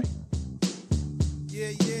scratch your eye?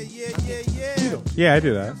 Yeah, I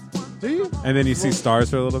do that. Do you? And then you see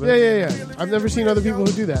stars for a little bit? Yeah. I've never seen other people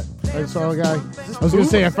who do that. I saw a guy. I was going to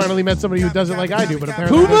say I finally met somebody who does it like I do, but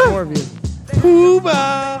apparently there's more of you.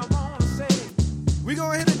 Pooba! We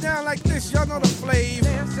gonna hit it down like this. Y'all know the flavor.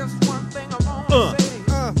 There's just one thing I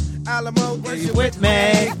want. Alamo, is you with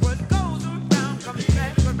me?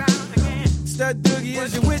 Stud Doogie,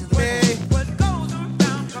 is you with me?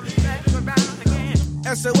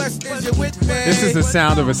 SOS, is you with me? This is the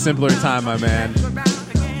sound of a simpler time, my man.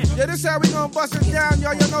 Yeah, this how we gonna bust it down.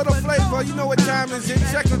 Y'all know the flavor. You know what time is it.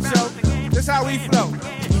 Check it out. This how we flow.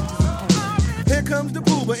 Here comes the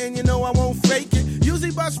booba, and you know I won't fake it.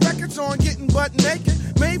 Usually bust records on getting butt naked.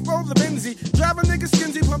 Made for the Benzie. Drive a nigga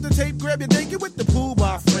skinsy, pump the tape, grab your naked with the pool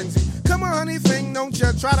bar frenzy. Come on, honey, thing, don't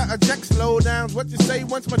ya try to eject. Slow down's what you say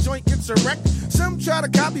once my joint gets erect. Some try to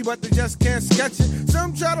copy, but they just can't sketch it.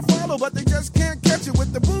 Some try to follow, but they just can't catch it.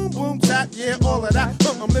 With the boom, boom, tap, yeah, all of that.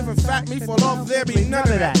 I'm living fat, me fall off, there be none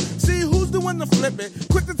of that. See who's the one to flip it.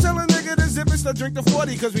 Quick to tell a nigga to zip it, so drink the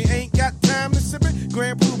 40, cause we ain't got time to sip it.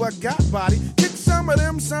 Grand Pooba got body. Kick some of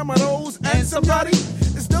them, some of those, and somebody.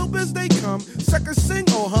 As dope as they come, suckers sing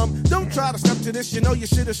or hum. Don't try to step to this, you know your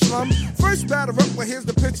shit is slum. First batter up, well here's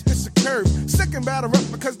the pitch, it's a curve. Second batter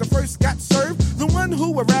up because the first got served. The one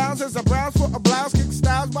who arouses a browse for a blouse. Kick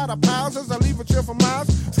styles by the piles as I leave a trail for miles.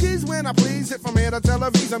 Skis when I please, hit from here to Tel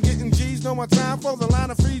Aviv. I'm getting G's, no more time for the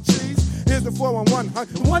line of free cheese. Here's the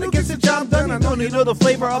 411. The one who gets the job done, I know you know the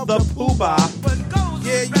flavor of the Pooba.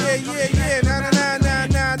 Yeah.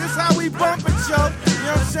 Nah. This how we bump it, yo. You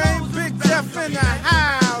know what I'm saying? Big Jeff in the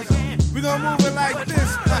house. We gon' move it like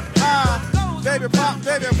this. Baby pop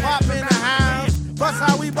in the house. Bust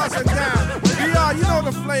how we bust it down. BR, you know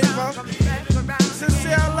the flavor.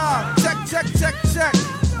 Sincere love. Check.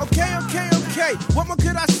 Okay. What more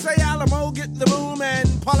could I say? Alamo, get the boom and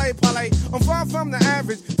parlay. I'm far from the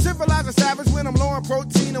average. Civilized a savage when I'm low on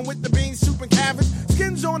protein and with the beans, soup and cabbage.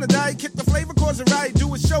 Skins on the diet, kick the flavor, cause it right.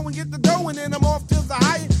 Do a show and get the dough and then I'm off to the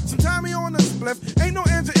Hyatt. Sometime he on the spliff. Ain't no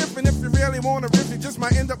answer if and if you really wanna riff, you just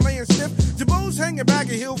might end up laying stiff. Jabos hanging back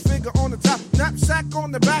a heel figure on the top. Knapsack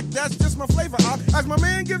on the back, that's just my flavor. As my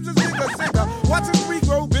man gives his nigga a cigar. Watch his tree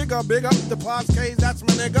grow bigger. nigga. Big up the Poscades, that's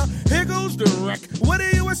my nigga. Here goes the wreck. What do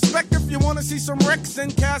you expect if you wanna see some wrecks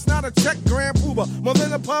and cash? Not a check, Grand Pooba, more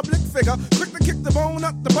than a public figure. Quick to kick the bone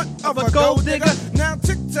up the butt of a gold digger. Now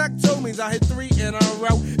tic-tac-toe means I hit 3 in a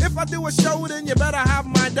row. If I do a show, then you better have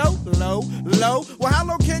my dough. Low, low. Well, how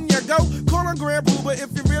low can you go? Call on Grand Pooba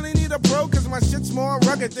if you really need a pro, cause my shit's more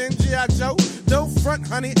rugged than G.I. Joe. Don't front,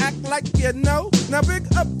 honey, act like you know. Now big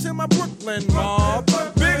up to my Brooklyn mob.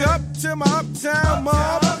 Big up to my uptown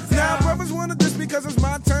mob. Now brothers wanna diss because it's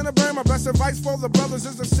my turn to burn. My best advice for the brothers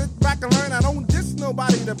is to sit back and learn. I don't diss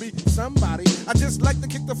nobody to be somebody. I just like to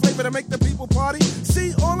kick the flavor to make the people party.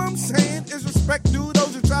 See, all I'm saying is respect to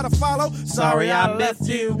those who try to follow. Sorry I left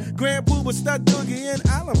you. Grand Pooba, Stud Doogie, and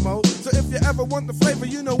Alamo. So if you ever want the flavor,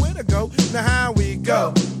 you know where to go. Now how we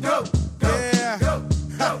go? Go, yeah. Go,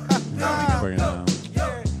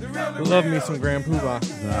 Love me some Grand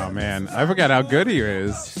Poobah. Oh man, I forgot how good he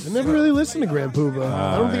is. I never really listened to Grand Poobah.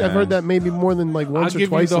 I don't think I've heard that maybe more than like once I'll or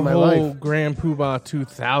twice in my life. give you the whole Grand Poobah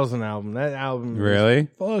 2000 album. That album Really? is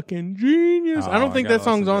fucking genius. Oh, I don't I think gotta that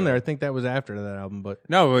song's listen to on there. it. I think that was after that album. But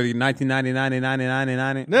No,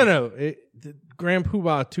 1999. no. The Grand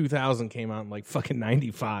Poobah 2000 came out in like fucking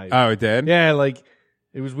 95. Oh, it did? Yeah, like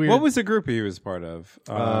it was weird. What was the group he was part of?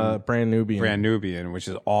 Brand Nubian? Brand Nubian, which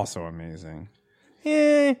is also amazing.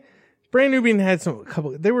 Yeah, Brand Nubian had a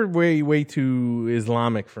couple. They were way too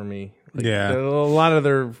Islamic for me. Like, Yeah. a lot of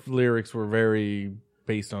their lyrics were very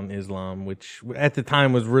based on Islam, which at the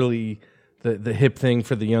time was really the hip thing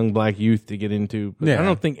for the young black youth to get into. But Yeah. I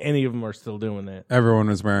don't think any of them are still doing that. Everyone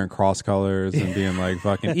was wearing cross colors and being like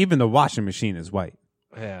fucking. Even the washing machine is white.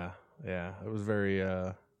 Yeah, it was very.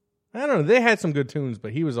 I don't know. They had some good tunes,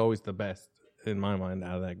 but he was always the best in my mind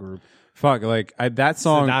out of that group. Fuck, like that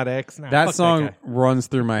song. Sadat X? Nah, that fuck song that guy. runs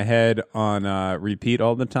through my head on repeat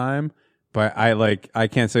all the time. But I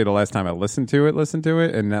can't say the last time I listened to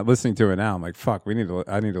it, and not listening to it now, I'm like, fuck, I need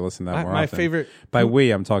to listen to that more My often. favorite By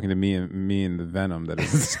we, I'm talking to me and the venom that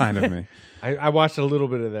is inside of me. I watched a little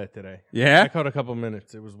bit of that today. Yeah? I caught a couple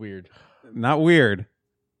minutes. It was weird. Not weird.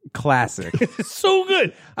 Classic. It's so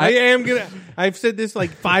good. I've said this like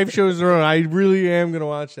 5 shows in a row. I really am gonna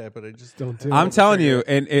watch that, but I just don't do it. I'm telling you,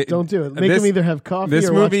 and Don't do it. Make him either have coffee this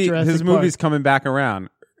or movie, watch Jurassic This Park. movie's coming back around.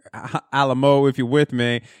 Alamo, if you're with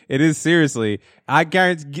me, it is seriously. I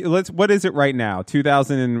guarantee. What is it right now?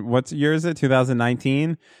 2000 and what year is it?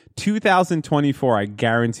 2019, 2024. I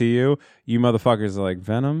guarantee you motherfuckers are like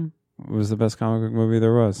Venom was the best comic book movie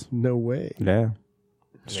there was. No way. Yeah,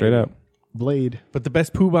 straight up. Blade. But the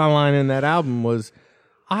best Poobah line in that album was,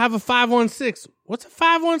 "I'll have a 516. What's a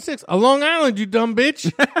 516? A Long Island, you dumb bitch."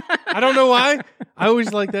 I don't know why. I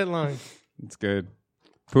always like that line. It's good.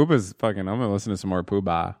 Pooba's fucking. I'm gonna listen to some more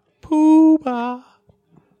Poobah. Poobah.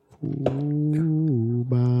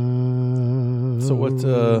 Poobah. So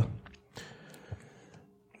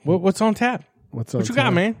what's on tap? What you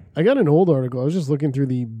got, man? I got an old article. I was just looking through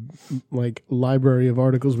the like library of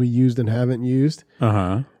articles we used and haven't used.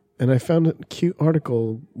 Uh-huh. And I found a cute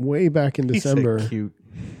article way back in He said December cute.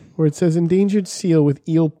 where it says endangered seal with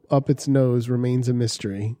eel up its nose remains a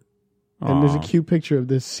mystery. And there's a Aw. cute picture of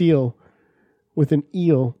this seal with an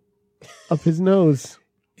eel up his nose.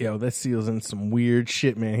 Yo, that seal's in some weird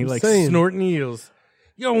shit, man. He I'm likes saying. snorting eels.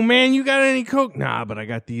 Yo, man, you got any coke? Nah, but I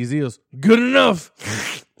got these eels. Good enough.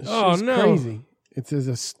 Oh, It's no. crazy. It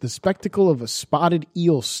says the spectacle of a spotted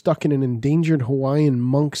eel stuck in an endangered Hawaiian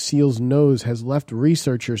monk seal's nose has left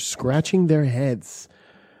researchers scratching their heads.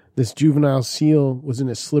 This juvenile seal was in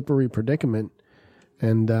a slippery predicament,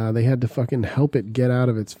 and they had to fucking help it get out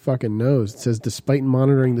of its fucking nose. It says despite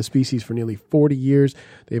monitoring the species for nearly 40 years,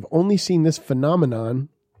 they've only seen this phenomenon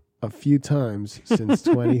a few times since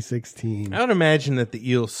 2016. I would imagine that the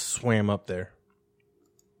eel swam up there.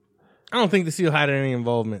 I don't think the seal had any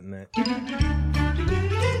involvement in that.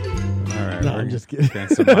 All right, No, we're I'm just kidding.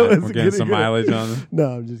 We're getting some mileage on this. No,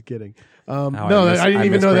 I'm just kidding. Oh, No, I didn't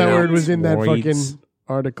even know that word was in that mispronounced fucking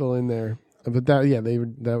article in there. But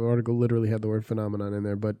that article literally had the word phenomenon in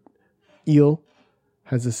there. But eel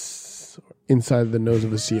has inside of the nose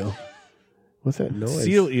of a seal. What's that noise?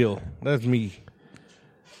 Seal eel. That's me.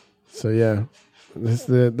 So yeah, this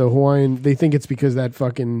the Hawaiian. They think it's because that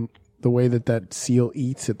fucking the way that seal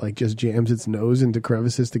eats, it like just jams its nose into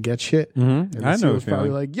crevices to get shit. Mhm. And I the know seal the was probably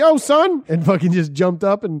feeling. like, "Yo, son," and fucking just jumped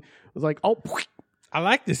up and was like, "Oh." I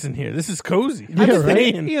like this in here. This is cozy. Yeah, I'm right?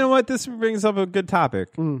 staying. You know what? This brings up a good topic.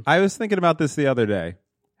 I was thinking about this the other day.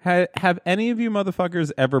 Have any of you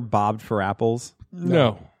motherfuckers ever bobbed for apples?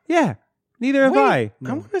 No. Yeah. Neither have I.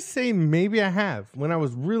 I'm gonna say maybe I have when I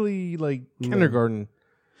was really like kindergarten.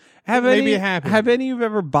 Have Maybe any, it happened. Have any of you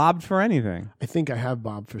ever bobbed for anything? I think I have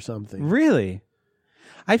bobbed for something. Really?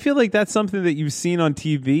 I feel like that's something that you've seen on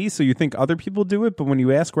TV, so you think other people do it, but when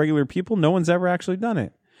you ask regular people, no one's ever actually done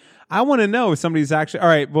it. I want to know if somebody's actually... All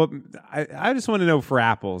right, well, I just want to know for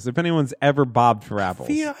apples, if anyone's ever bobbed for apples.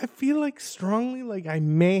 I feel like strongly like I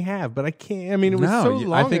may have, but I can't. I mean, it was so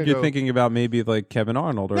long I think ago. you're thinking about maybe like Kevin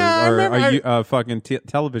Arnold or remember- a fucking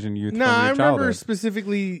television youth No, from your I remember childhood.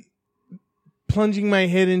 specifically plunging my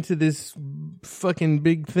head into this fucking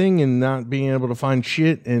big thing and not being able to find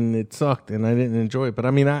shit, and it sucked, and I didn't enjoy it. But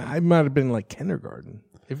I mean, I might have been like kindergarten.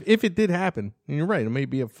 If it did happen, and you're right, it may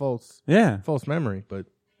be a false memory, but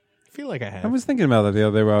I feel like I have. I was thinking about that the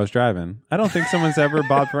other day while I was driving. I don't think someone's ever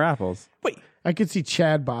bobbed for apples. Wait, I could see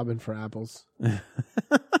Chad bobbing for apples.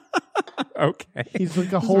 Okay. He's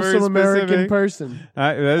like a It's wholesome very American specific. person.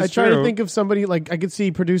 That's I try true. to think of somebody like I could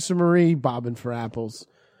see producer Marie bobbing for apples.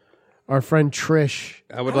 Our friend Trish.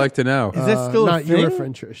 I would like to know. Is that still a not your thing?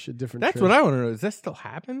 friend Trish, a different That's Trish. what I want to know. Does that still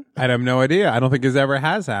happen? I have no idea. I don't think it ever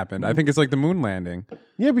has happened. I think it's like the moon landing.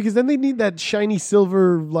 Yeah, because then they need that shiny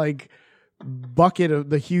silver like bucket of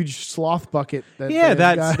the huge sloth bucket. That Yeah,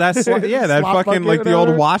 that that slot fucking bucket, like the old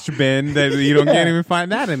whatever. wash bin that you don't Yeah. can't even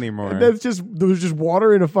find that anymore. And there's just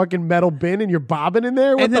water in a fucking metal bin, and you're bobbing in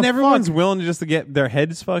there. What And then the everyone's fuck? willing to just to get their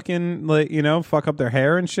heads fucking like fuck up their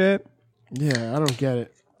hair and shit. Yeah, I don't get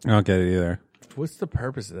it. I don't get it either. What's the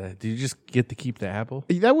purpose of that? Do you just get to keep the apple?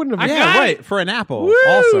 That wouldn't have. Yeah, right. For an apple, Woo!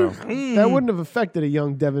 also. That wouldn't have affected a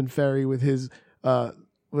young Devin Ferry with his what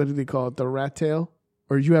do they call it, the rat tail?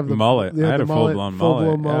 Or you have the mullet. Yeah, I had the a full-blown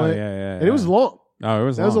full-blown mullet. Yeah. And it was long. Oh, it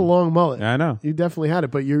was That was a long mullet. Yeah, I know. You definitely had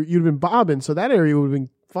it, but you'd have been bobbing, so that area would have been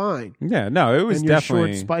fine. Yeah, no, it was and your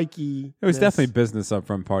definitely short, spiky. It was definitely business up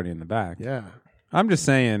front, party in the back. Yeah. I'm just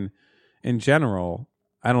saying, in general,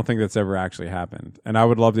 I don't think that's ever actually happened, and I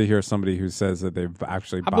would love to hear somebody who says that they've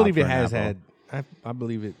actually. I believe bobbed it for an has apple. had. I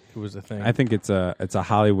believe it was a thing. I think it's a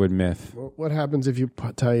Hollywood myth. What happens if you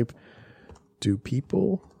type, "Do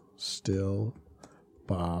people still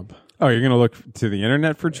bob?" Oh, you're gonna look to the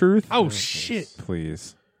internet for truth? Oh shit!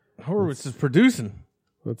 Please. Horowitz is producing.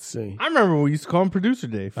 Let's see. I remember when we used to call him Producer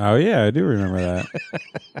Dave. Oh yeah, I do remember that.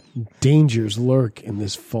 Dangers lurk in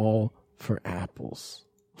this fall for apples.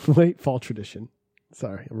 Late fall tradition.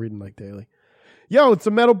 Sorry, I'm reading like daily. Yo, it's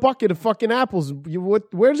a metal bucket of fucking apples.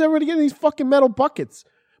 Where's everybody getting these fucking metal buckets?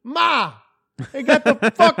 Ma! They got the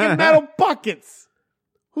fucking metal buckets.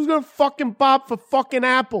 Who's gonna fucking bob for fucking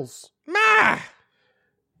apples? Ma!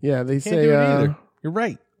 Yeah, they Can't say. do it either. You're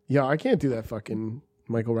right. Yeah, I can't do that fucking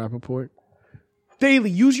Michael Rappaport. Daily,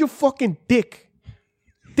 use your fucking dick.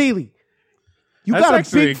 Daily. You That's got a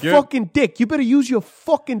actually big good. fucking dick. You better use your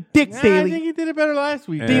fucking dick, I Daily. think he did it better last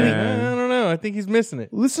week. Daily. I don't know. I think he's missing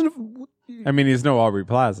it. Listen to I mean, he's no Aubrey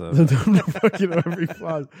Plaza. fucking every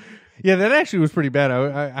flaws. Yeah, that actually was pretty bad.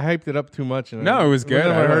 I hyped it up too much. And No, it was good.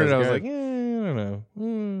 When I I heard thought it, it I was was good. like, I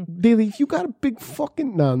don't know. Daily, if you got a big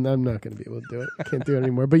fucking... No, I'm not going to be able to do it. I can't do it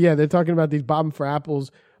anymore. But yeah, they're talking about these bobbing for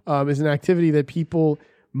apples is an activity that people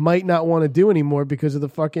might not want to do anymore because of the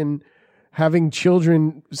fucking... Having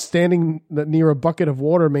children standing near a bucket of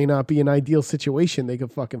water may not be an ideal situation. They could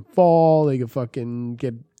fucking fall. They could fucking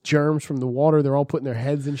get germs from the water. They're all putting their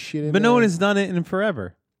heads and shit in But there. no one has done it in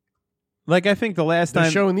forever. Like I think the last They're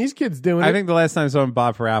time showing these kids doing I it. think the last time someone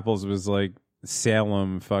bobbed for apples was like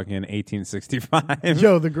Salem, fucking 1865.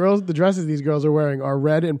 Yo, the dresses these girls are wearing are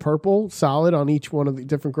red and purple, solid on each one of the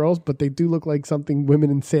different girls, but they do look like something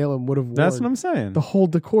women in Salem would have worn. That's what I'm saying. The whole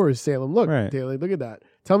decor is Salem. Look, Right. Daly, look at that.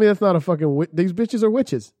 Tell me that's not a fucking... These bitches are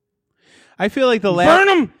witches. I feel like the last Burn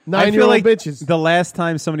 'em! 9-year-old bitches. The last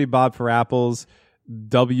time somebody bobbed for apples,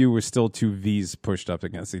 W was still two V's pushed up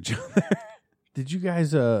against each other. Did you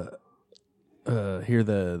guys hear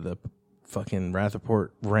the fucking Rappaport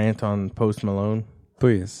rant on Post Malone?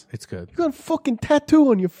 Please. It's good. You got a fucking tattoo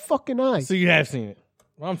on your fucking eye. So you have seen it.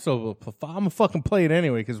 Well, I'm gonna fucking play it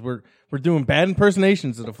anyway because we're doing bad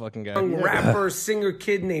impersonations of the fucking guy. Young rapper, singer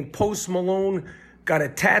kid named Post Malone got a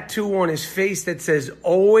tattoo on his face that says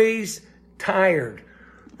always tired.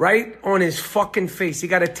 Right on his fucking face. He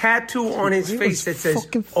got a tattoo on his face that says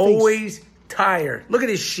always tired. Look at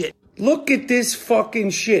this shit. Look at this fucking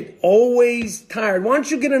shit. Always tired. Why don't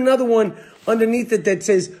you get another one underneath it that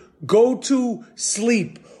says go to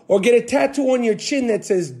sleep? Or get a tattoo on your chin that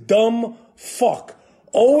says dumb fuck.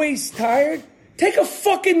 Always tired? Take a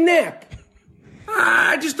fucking nap.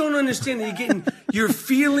 I just don't understand that you're getting your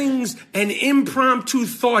feelings and impromptu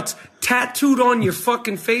thoughts tattooed on your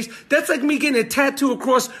fucking face. That's like me getting a tattoo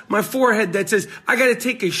across my forehead that says, I gotta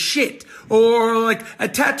take a shit. Or like a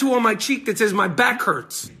tattoo on my cheek that says, my back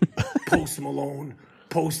hurts. Post Malone.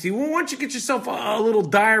 Posty. Well, why don't you get yourself a little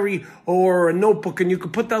diary or a notebook and you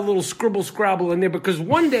can put that little scrabble in there, because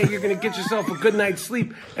one day you're going to get yourself a good night's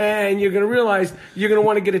sleep and you're going to realize you're going to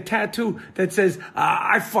want to get a tattoo that says,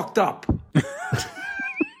 I fucked up.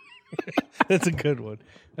 That's a good one.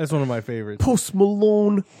 That's one of my favorites. Post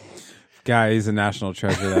Malone. Guy, he's a national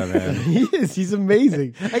treasure, that man. He is. He's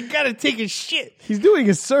amazing. I gotta take a shit. He's doing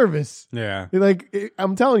a service. Yeah. Like,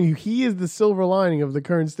 I'm telling you, he is the silver lining of the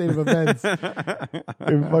current state of events.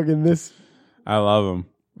 In fucking this. I love him.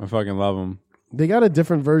 I fucking love him. They got a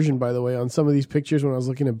different version, by the way, on some of these pictures when I was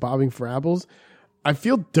looking at Bobbing for Apples. I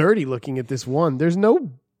feel dirty looking at this one. There's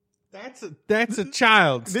no... That's a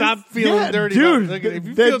child. Stop feeling dirty. Dude. If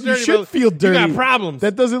you that feel dirty, you should feel dirty. You got problems.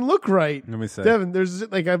 That doesn't look right. Let me say. Devin,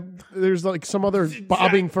 there's like some other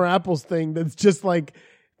Bobbing for Apples thing that's just like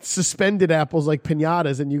suspended apples, like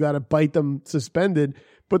piñatas, and you got to bite them suspended.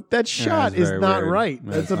 But that shot is not weird. right.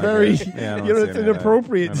 Yeah, That's it's a not very, good. Yeah, I don't you know, see it's any of that.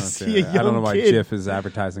 inappropriate I to don't see a young kid. I don't know why Jif is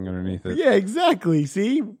advertising underneath it. Yeah, exactly.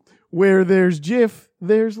 See, where there's Jif,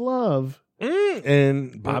 there's love.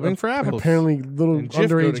 And bobbing for apples. Apparently, little And Jif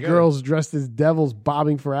go underage together. girls dressed as devils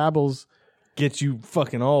bobbing for apples. Get you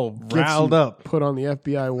fucking all Gets riled you up. Put on the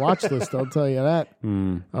FBI watch list. I'll tell you that.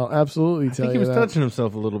 Hmm. I'll absolutely I tell think you he was that. touching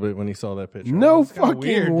himself a little bit when he saw that picture. No It's kinda fucking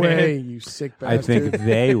weird, way, man. you sick I bastard. think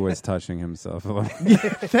they was touching himself a little.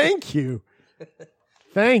 Thank you.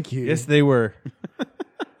 Thank you. Yes, they were.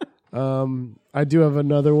 I do have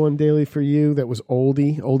another one daily for you that was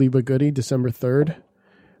oldie but goodie, December 3rd.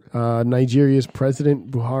 Nigeria's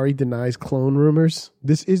President Buhari denies clone rumors.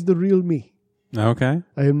 This is the real me. Okay.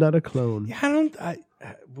 I am not a clone. Yeah, I don't.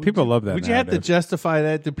 People love that Would you have to narrative. justify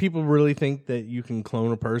that? Do people really think that you can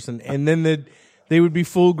clone a person and then they would be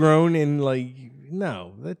full grown and like,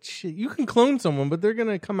 no, that shit. You can clone someone, but they're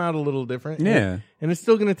gonna come out a little different. Yeah. and it's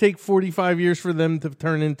still gonna take 45 years for them to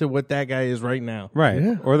turn into what that guy is right now. Right.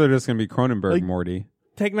 Yeah. Or they're just going to be Cronenberg Like- Morty.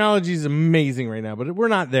 Technology is amazing right now, but we're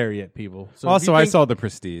not there yet, people. So if Also, you I think- saw The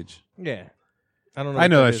Prestige. Yeah, I don't know. I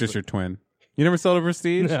what know that that's is, just but- your twin. You never saw The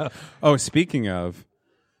Prestige? No. Oh, speaking of,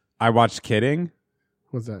 I watched Kidding.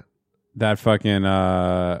 What's that? That fucking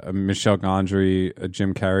Michelle Gondry,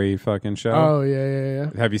 Jim Carrey fucking show. Oh, yeah.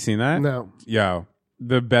 Have you seen that? No. Yo,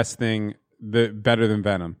 the best thing, better than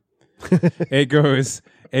Venom. it goes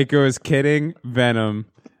Kidding, Venom.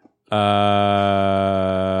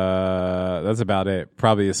 That's about it.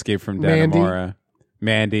 Probably Escape from Mandy? Dannemora.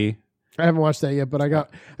 Mandy. I haven't watched that yet, but I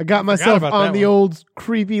got myself about on that the one. old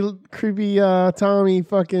creepy Tommy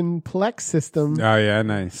fucking Plex system. Oh yeah,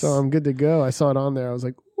 nice. So I'm good to go. I saw it on there. I was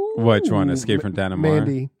like, ooh, Which one? Escape from Dannemora?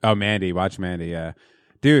 Mandy. Oh, Mandy. Watch Mandy, yeah.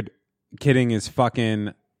 Dude, Kidding is fucking...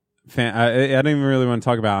 I don't even really want to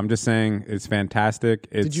talk about it. I'm just saying it's fantastic.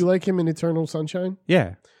 Did you like him in Eternal Sunshine?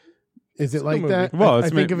 Yeah. Is it a like movie. that? Well, I it's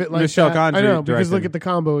think of it like Michelle that. Gondry I know, because directed. look at the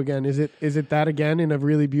combo again. Is it that again in a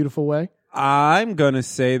really beautiful way? I'm going to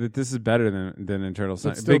say that this is better than Eternal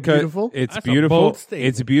Sunshine. still because beautiful? It's That's a beautiful. bold statement.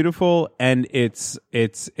 It's beautiful and it's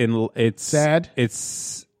Sad?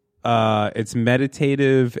 It's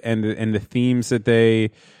meditative and the themes that they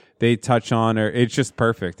touch on it's just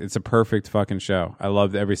perfect. It's a perfect fucking show. I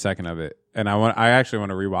loved every second of it. And I actually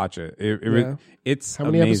want to rewatch it. Yeah. It's How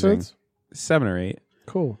many amazing. episodes? 7 or 8.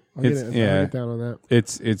 Cool. I'll It's- I'll yeah. get down on that.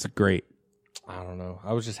 It's great. I don't know.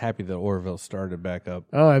 I was just happy that Orville started back up.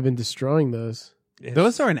 Oh, I've been destroying those.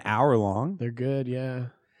 Those are an hour long. They're good. Yeah,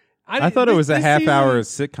 I thought it was a half hour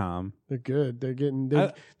sitcom. they're good. They're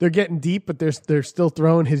getting deep, but they're still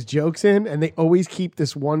throwing his jokes in, and they always keep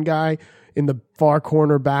this one guy in the far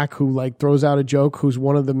corner back who like throws out a joke, who's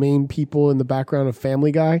one of the main people in the background of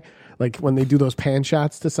Family Guy. Like when they do those pan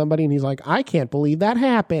shots to somebody, and he's like, "I can't believe that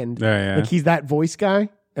happened." Yeah. Like he's that voice guy,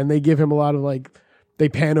 and they give him a lot of like. They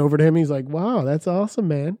pan over to him. He's like, "Wow, that's awesome,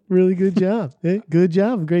 man! Really good job. Good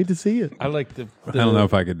job. Great to see you." I like the I don't know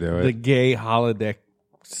if I could do the it. gay holodeck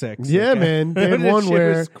sex. Yeah, man. They had That one shit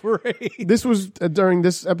where was great. this was during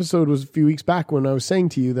this episode was a few weeks back when I was saying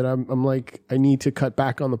to you that I'm like I need to cut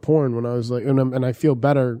back on the porn when I was like and I feel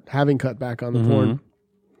better having cut back on the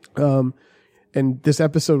porn. And this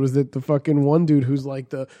episode was that the fucking one dude who's like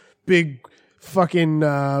the big fucking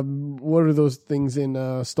what are those things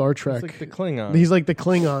in Star Trek? It's like the Klingon. He's like the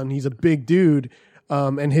Klingon. He's a big dude,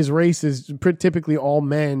 and his race is typically all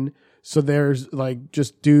men. So there's like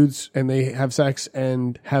just dudes, and they have sex,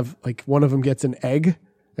 and have like one of them gets an egg,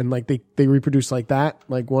 and like they reproduce like that.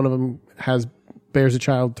 Like one of them bears a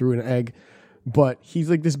child through an egg, but he's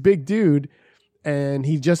like this big dude, and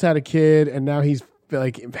he just had a kid, and now he's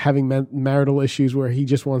like having marital issues where he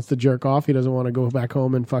just wants to jerk off. He doesn't want to go back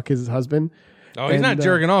home and fuck his husband. Oh, he's And, not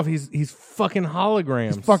jerking off. He's fucking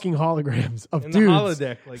holograms. fucking holograms of In the dudes.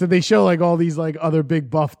 holodeck, like- So they show like all these like other big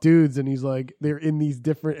buff dudes, and he's like they're in these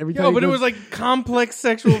different. Every time No, he but it goes- was like complex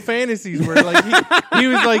sexual fantasies where like he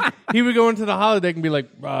was like he would go into the holodeck and be like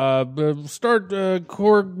start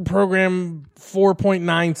core program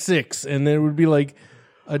 4.96, and then it would be like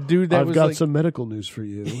a dude that I've was got like, some medical news for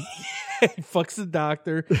you. he fucks a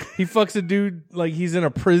doctor. He fucks a dude like he's in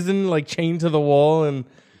a prison, like chained to the wall, and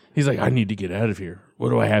he's like, I need to get out of here. What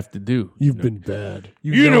do I have to do? You've been bad.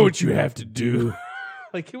 You know what you have to do.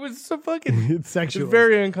 Like it was so fucking It's sexual. It's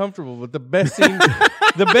very uncomfortable. But the best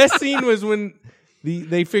scene was when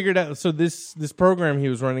they figured out. So this program he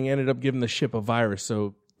was running ended up giving the ship a virus.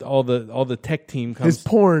 So all the tech team comes His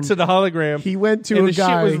porn. to the hologram. He went to and a the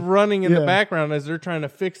guy. shit was running in the Yeah. background as they're trying to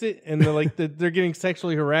fix it, and they're like they're getting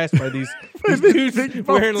sexually harassed by these dudes big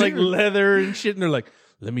wearing buff like dudes. leather and shit, and they're like,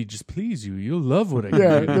 "Let me just please you. You'll love what I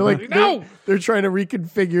Yeah, do." they're like no. They're trying to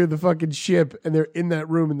reconfigure the fucking ship, and they're in that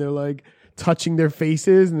room, and they're like touching their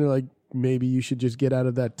faces, and they're like, maybe you should just get out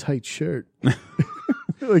of that tight shirt.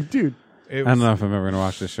 Like, dude, I don't know if I'm ever gonna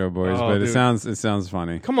watch this show, boys, Oh, but dude. it sounds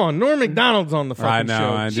funny. Come on, Norm Macdonald's on the fucking I know.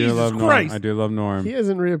 show. I do Jesus love Norm. Christ. I do love Norm. he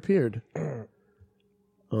hasn't reappeared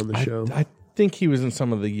on the show. I think he was in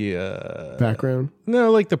some of the Background.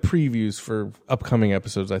 no, like the previews for upcoming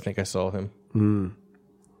episodes. I think I saw him. And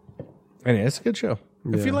it's a good show.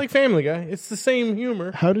 If Yeah. you like Family Guy, it's the same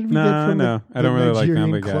humor. How did we No, get from no. the I don't really like Nigerian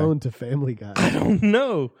Family Guy. clone to Family Guy? I don't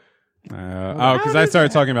know. Because I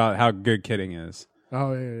started talking about how good kidding is.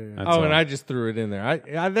 Oh yeah. That's Oh, all. and I just threw it in there.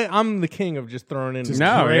 I'm the king of just throwing in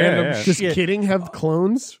No, random yeah. Just shit. kidding. Have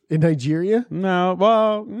clones in Nigeria? No,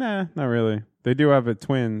 well, nah, not really. They do have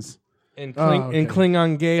twins. And, okay. and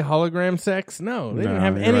Klingon gay hologram sex? No, they didn't No,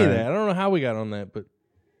 have you're any of right. that. I don't know how we got on that, but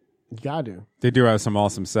You got to. They do have some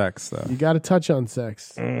awesome sex, though. You got to touch on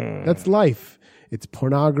sex. That's life. It's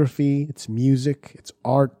pornography. It's music. It's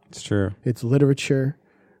art. It's true. It's literature,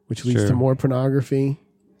 which leads True. to more pornography,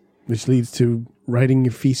 which leads to writing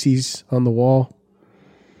your feces on the wall.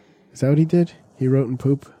 Is that what he did? He wrote in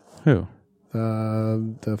poop. Who?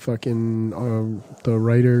 The fucking the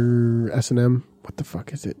writer S&M. What the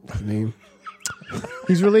fuck is it? His name?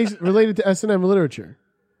 He's related to S&M literature.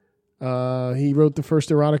 He wrote the first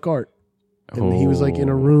erotic art, and he was like in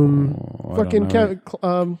a room. I Fucking don't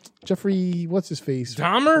know. Jeffrey, what's his face?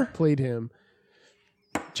 Dahmer? Played him.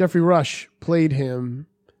 Jeffrey Rush played him.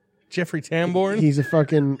 Jeffrey Tamborn? He's a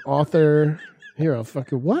fucking author. Here, I'll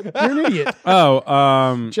fucking what? You're an idiot.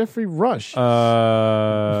 Jeffrey Rush.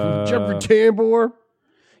 Jeffrey Tambor.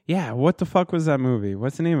 Yeah, what the fuck was that movie?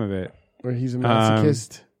 What's the name of it? Where he's a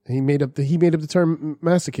masochist. He made up the term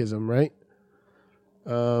masochism, right?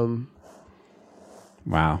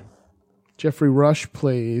 Wow. Jeffrey Rush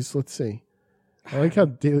plays. Let's see. I like how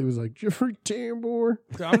Daly was like Jeffrey Tambor.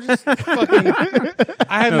 I'm just fucking.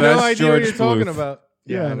 I have no that's idea what George you're talking Bluth. about.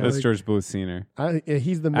 Yeah, I know. That's Like, George Bluth Senior.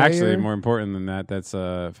 He's the mayor. Actually, more important than that, that's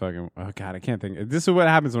fucking. Oh god, I can't think. This is what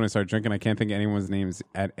happens when I start drinking. I can't think of anyone's names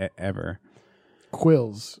ever.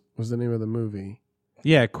 Quills was the name of the movie.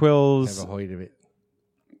 Yeah, Quills. Have a height of it.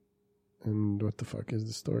 And what the fuck is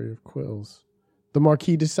the story of Quills? The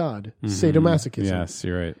Marquis de Sade, sadomasochism. Yes,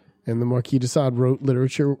 you're right. And the Marquis de Sade wrote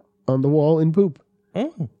literature on the wall in poop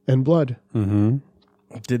and blood. Mm-hmm.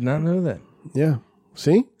 Did not know that. Yeah.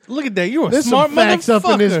 See? Look at that. You a There's smart some facts motherfucker.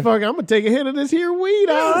 up in this fuck. I'm gonna take a hit of this here weed.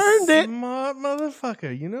 I earned it. Smart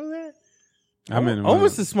motherfucker. You know that? I'm in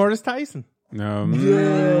Almost as smart as Tyson. No,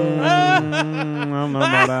 I don't know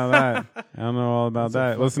about all that. I don't know all about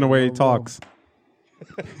that. Listen to the way he talks.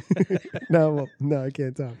 No, I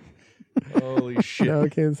can't talk. Holy shit. No, I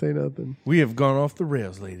can't say nothing. We have gone off the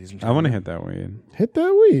rails, ladies and I want gentlemen. to hit that weed. Hit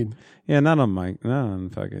that weed. Yeah, not on mic. Not on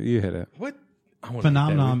fuck it. You hit it. What?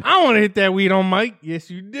 Phenomenon. I want to hit that weed on Mike. Yes,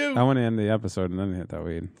 you do. I want to end the episode and then hit that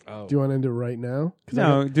weed. Oh. Do you want to end it right now?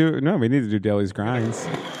 No, we need to do Daly's Grinds.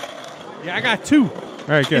 Yeah, I got two. All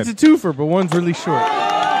right, good. It's a twofer, but one's really short.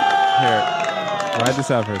 Here, ride this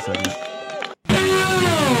out for a second.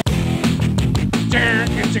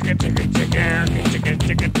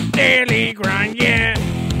 Daily grind, yeah.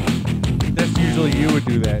 That's usually you would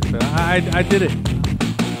do that, but I did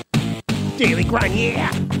it. Daily grind,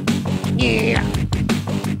 yeah. Yeah.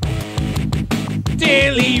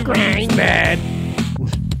 Daily grind, bad.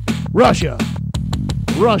 Russia.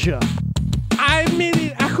 I admit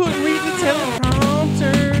it. I couldn't read the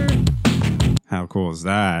teleprompter. How cool is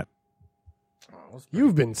that?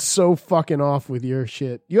 You've been so fucking off with your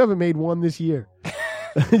shit. You haven't made one this year.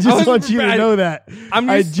 I just want you to know that.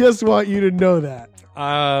 I just want you to know that.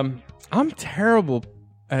 I'm terrible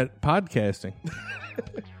at podcasting.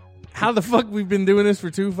 how the fuck we've been doing this for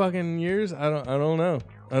 2 fucking years. I don't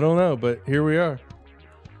know, but here we are.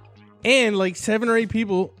 And like 7 or 8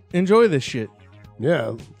 people enjoy this shit.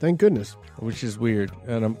 Yeah, thank goodness. Which is weird,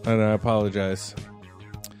 and I apologize.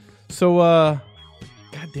 So, God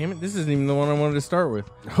damn it, this isn't even the one I wanted to start with.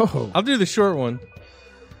 Oh, I'll do the short one.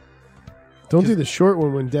 don't do the short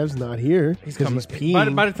one when Dev's not here. He's Because coming. he's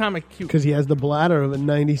peeing. By the time I cue, Because he has the bladder of a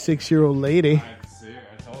 96-year-old lady.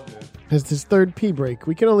 I told you. Has his third pee break.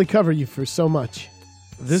 We can only cover you for so much.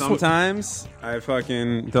 Sometimes I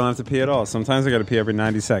fucking don't have to pee at all. Sometimes I got to pee every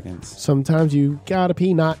 90 seconds. Sometimes you gotta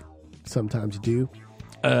pee, not sometimes you do.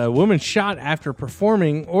 a woman shot after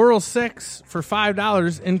performing oral sex for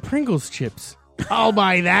 $5 in Pringles chips. I'll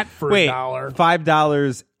buy that for Wait, $1.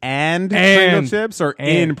 $5 and Pringle chips or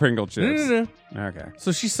in Pringle chips? No. Okay.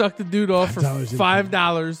 So she sucked the dude off for $5 in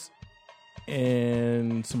 $5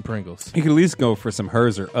 and some Pringles. You could at least go for some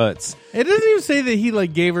hers or Utz. It doesn't even say that he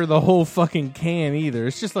like gave her the whole fucking can either.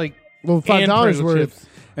 It's just like Well, and $5 Pringle worth. chips.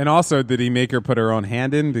 And also, did he make her put her own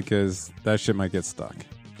hand in? Because that shit might get stuck.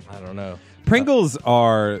 I don't know. Pringles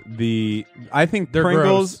are I think They're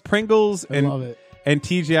Pringles, gross. Pringles I love it. and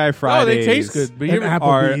TGI Fridays. Oh, they taste good. But And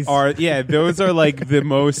Applebee's. yeah, those are like the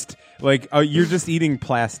most like you're just eating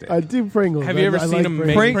plastic. I do Pringles. Have you ever I seen like them Pringles.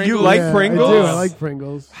 make Pringles? You like Yeah, Pringles? I do. I like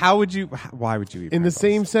Pringles. How would you? Why would you eat? In the Pringles?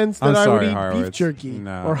 same sense that I'm I would sorry, eat Harwitz. beef jerky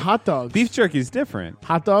No. or hot dogs. Beef jerky is different.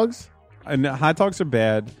 Hot dogs? And hot dogs are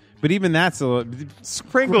bad, but even that's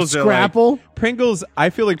Pringles are Scrapple? like, Pringles. I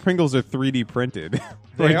feel like Pringles are 3D printed.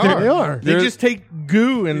 They Like, are. They are. They There's- just take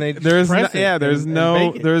goo and they just There's press it there's and no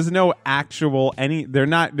bake it. there's no actual any they're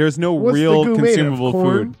not there's no What's the real goo made of? consumable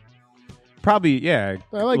Corn? food. Probably I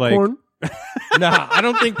I like corn. Nah, I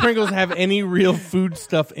don't think Pringles have any real food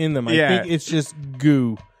stuff in them. I Yeah. think it's just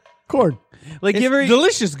goo. Corn. Like It's you ever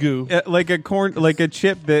delicious goo. like a corn like a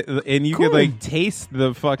chip that and you could Corn. like taste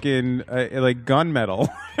the fucking like gunmetal.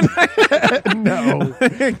 No.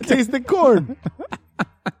 Taste the corn.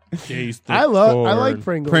 I like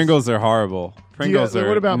Pringles. Pringles are horrible. Pringles are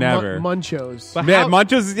What about never. Munchos? But Yeah, how-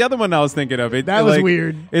 Munchos is the other one I was thinking of. That was like,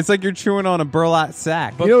 weird. It's like you're chewing on a burlap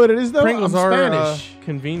sack. You know what it is though? Pringles I'm are Spanish.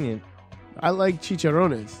 convenient I like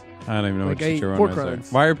chicharrones. I don't even know like what I eat chicharrones pork are.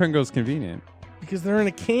 rinds. Why are Pringles convenient? because they're in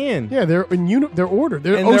a can. Yeah, they're they're ordered.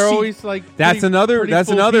 They're and OC. they're always like That's pretty another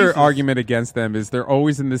full pieces. argument against them is they're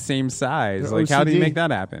always in the same size. They're Like how do you OCD. make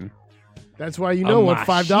that happen? That's why you know what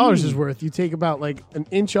 $5 is machine. worth. You take about like an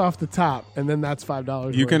inch off the top, and then that's $5.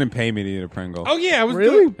 You worth. couldn't pay me to eat a Pringle. Oh yeah, I was Really?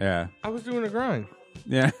 doing. Yeah. I was doing a grind.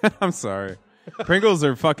 Yeah. I'm sorry. Pringles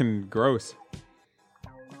are fucking gross.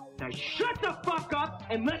 Now shut the fuck up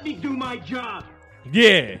and let me do my job.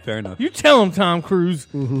 Yeah, Fair enough. You tell him, Tom Cruise.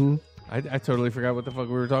 Mm-hmm. I totally forgot what the fuck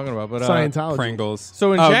we were talking about, but Scientology. Pringles.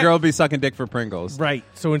 So in girl be sucking dick for Pringles. right.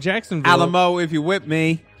 So in Jacksonville, Alamo, if you whip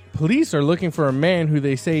me. police are looking for a man who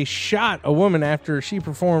they say shot a woman after she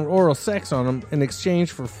performed oral sex on him in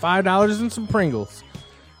exchange for $5 and some Pringles.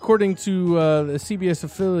 According to the CBS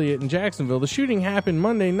affiliate in Jacksonville, the shooting happened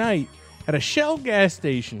Monday night at a Shell gas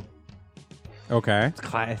station. Okay. It's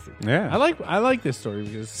classic. Yeah. I like this story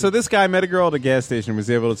because So this guy met a girl at a gas station, was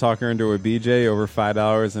able to talk her into a BJ over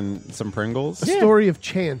 $5 and some Pringles. A story of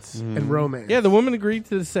chance and romance. yeah, the woman agreed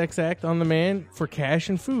to the sex act on the man for cash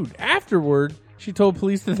and food. Afterward, she told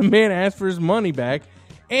police that the man asked for his money back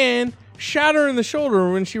and shot her in the shoulder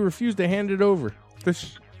when she refused to hand it over. The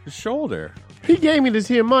shoulder. He gave me this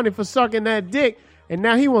here money for sucking that dick, and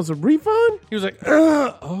now he wants a refund? He was like,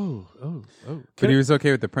 oh. But he was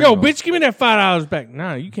okay with the Pringles. Yo, bitch, give me that $5 back.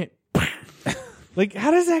 Nah, you can't. Like,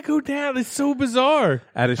 how does that go down? It's so bizarre.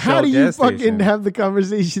 At a How Shell do you gas fucking station. have the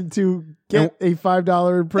conversation to get a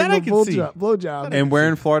 $5 Pringle can see. blowjob? And where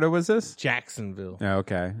in Florida was this? Jacksonville. Yeah,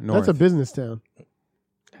 okay. North. That's a business town.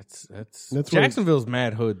 That's where- Jacksonville's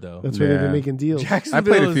mad hood though. That's where they've Yeah. been making deals. I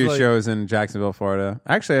Jacksonville played a is few like- shows in Jacksonville, Florida.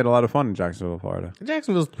 I actually had a lot of fun in Jacksonville, Florida.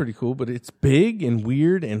 Jacksonville's pretty cool, but it's big and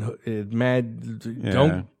weird and mad. Yeah.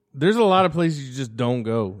 Don't. There's a lot of places you just don't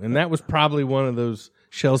go, and that was probably one of those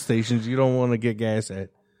Shell stations you don't want to get gas at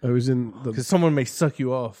I was in the because someone may suck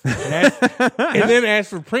you off and then ask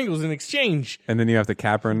for Pringles in exchange. And then you have to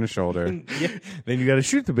cap her in the shoulder. Yeah. Then you got to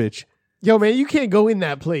shoot the bitch. Yo, man, you can't go in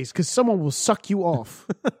that place because someone will suck you off.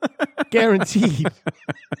 Guaranteed.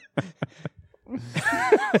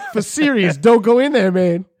 For serious, don't go in there,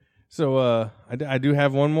 man. So I do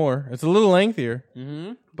have one more. It's a little lengthier,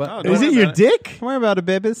 but Is it your dick? Don't worry about it,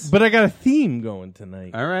 babies. But I got a theme going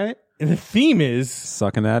tonight, All right. and the theme is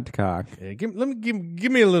Sucking that cock. yeah, give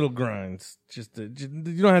me a little grinds. Just you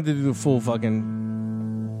don't have to do the full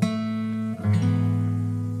fucking.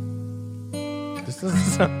 This doesn't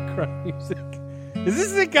sound grind music. Is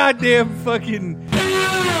this the goddamn fucking?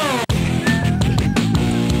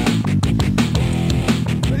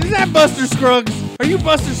 Buster Scruggs? Are you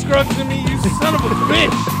Buster Scruggs to me, you son of a bitch?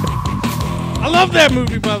 I love that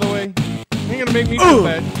movie, by the way. You're gonna make me feel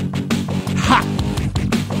bad. Ha!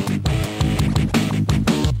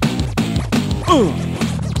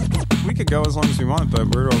 We could go as long as we want,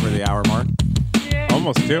 but we're over the hour mark. Yeah.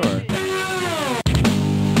 Almost to her.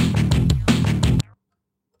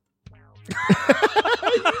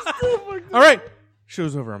 All right.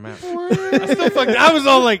 Show's over. I'm out. I was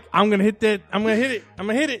all like, I'm gonna hit that. I'm gonna hit it. I'm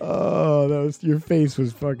gonna hit it. Oh, your face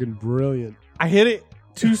was fucking brilliant. I hit it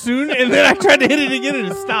too soon, and then I tried to hit it again, and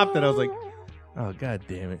it stopped. And I was like, oh god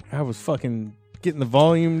damn it! I was fucking getting the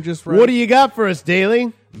volume just right. What do you got for us,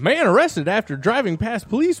 Daly? Man arrested after driving past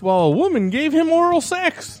police while a woman gave him oral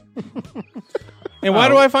sex. And why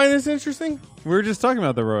do I find this interesting? We were just talking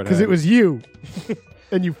about the road. Because it was you,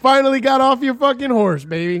 and you finally got off your fucking horse,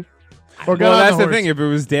 baby. Or well, that's the thing. If it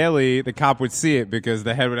was Daly, the cop would see it because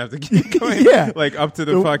the head would have to keep going. Yeah. Like up to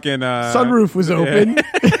the fucking sunroof was open.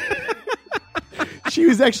 Yeah. She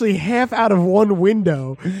was actually half out of one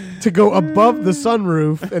window to go above the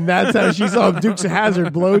sunroof, and that's how she saw Dukes of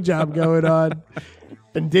Hazzard blowjob going on.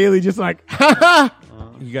 And Daly just like, ha ha.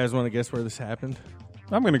 You guys want to guess where this happened?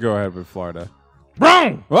 I'm going to go ahead with Florida.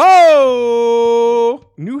 Wrong. Whoa.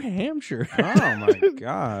 New Hampshire. Oh my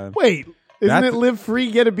god. Wait. Isn't it live free,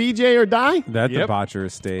 get a BJ, or die? That's the Botcher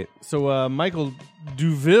estate. So Michael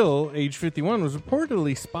Duville, age 51, was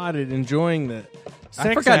reportedly spotted enjoying the sex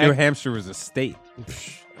I forgot act. New Hampshire was a state.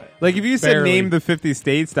 Like, if you said name the 50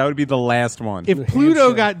 states, that would be the last one. If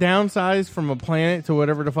Pluto got downsized from a planet to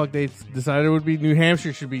whatever the fuck they decided it would be, New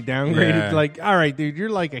Hampshire should be downgraded. Yeah. Like, all right, dude, you're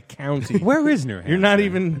like a county. Where is New Hampshire? You're not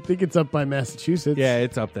even... I think it's up by Massachusetts. Yeah,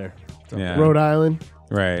 it's up there. It's up Yeah. there. Rhode Island.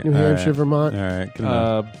 Right. New Hampshire, Vermont. All right. Good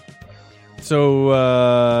enough. So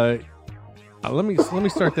let me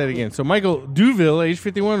start that again. So Michael Duville, age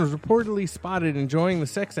 51, was reportedly spotted enjoying the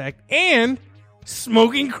sex act and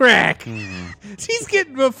smoking crack. He's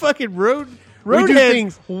getting a fucking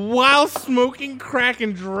roadhead while smoking crack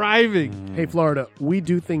and driving. Hey, Florida, we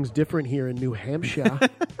do things different here in New Hampshire.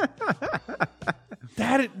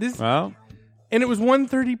 And it was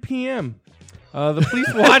 1:30 p.m. The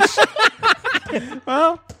police watched.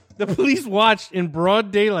 The police watched in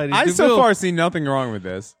broad daylight. I so far see nothing wrong with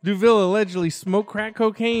this. Duville allegedly smoked crack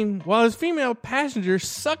cocaine while his female passenger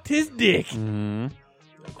sucked his dick. Mm-hmm.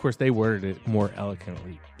 Of course, they worded it more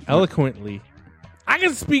eloquently. I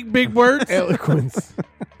can speak big words. Eloquence.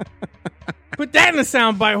 Put that in a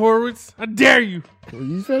soundbite, Horowitz. I dare you. Well,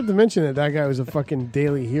 you failed to mention that guy was a fucking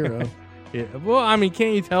daily hero. Yeah. Well, I mean,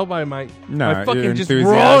 can't you tell by my fucking just enthusiasm?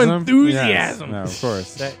 raw enthusiasm? Yes. No, of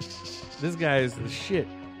course. This guy is the shit.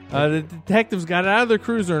 The detectives got out of their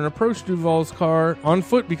cruiser and approached Duvall's car on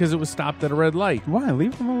foot because it was stopped at a red light. Why?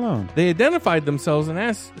 Leave him alone. They identified themselves and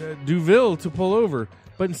asked Duville to pull over,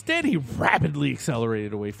 but instead he rapidly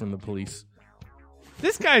accelerated away from the police.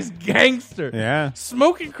 This guy's gangster. Yeah.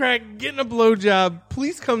 Smoking crack, getting a blowjob.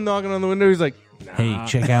 Police come knocking on the window. He's like, nah. Hey,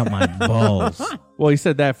 check out my balls. Well, he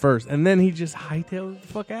said that first, and then he just hightailed the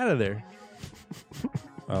fuck out of there.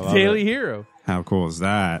 Daily hero. How cool is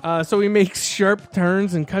that? So he makes sharp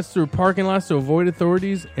turns and cuts through parking lots to avoid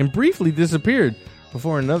authorities and briefly disappeared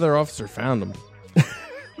before another officer found him.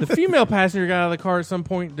 The female passenger got out of the car at some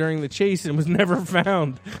point during the chase and was never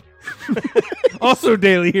found. Also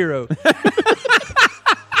daily hero.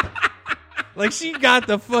 Like, she got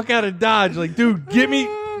the fuck out of Dodge. Like, dude,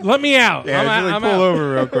 let me out. Yeah, I'm pull out.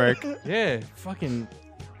 over real quick. Yeah, fucking...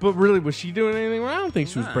 But really, was she doing anything wrong? I don't think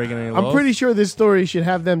she was breaking any laws. I'm pretty sure this story should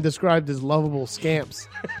have them described as lovable scamps.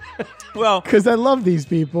 Well, because I love these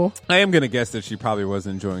people. I am going to guess that she probably was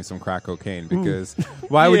enjoying some crack cocaine because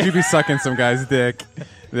why would you be sucking some guy's dick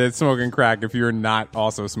that's smoking crack if you're not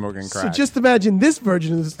also smoking crack? So just imagine this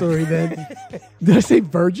version of the story then. Did I say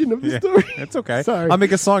virgin of the story? That's okay. Sorry. I'll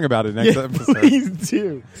make a song about it next episode. Please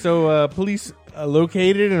do. So police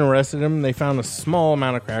located and arrested him. They found a small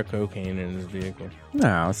amount of crack cocaine in his vehicle.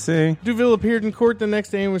 Now, see. Duville appeared in court the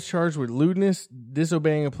next day and was charged with lewdness,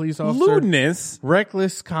 disobeying a police officer, Lewdness?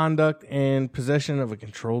 reckless conduct, and possession of a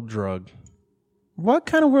controlled drug. What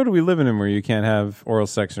kind of world are we living in where you can't have oral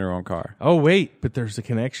sex in your own car? Oh, wait, but there's a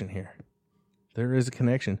connection here. There is a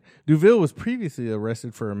connection. Duville was previously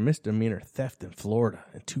arrested for a misdemeanor theft in Florida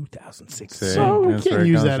in 2006. So we can't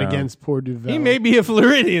use that against poor Duville. He may be a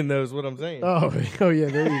Floridian, though, is what I'm saying. Oh yeah,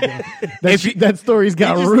 there you go. That story's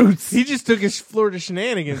got roots. He just took his Florida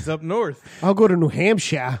shenanigans up north. I'll go to New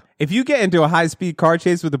Hampshire. If you get into a high-speed car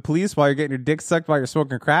chase with the police while you're getting your dick sucked while you're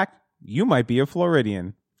smoking crack, you might be a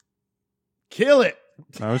Floridian. Kill it.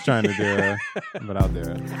 I was trying to do it, but I'll do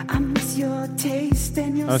it. I miss your taste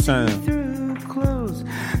and your I was trying to... see-through clothes.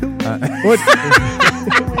 What?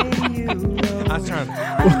 I was trying.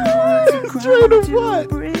 Trying to what?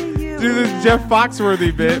 Do this Jeff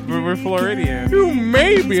Foxworthy bit, but we're Floridian. You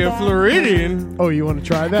may be a Floridian. Oh, you want to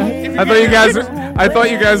try that? I thought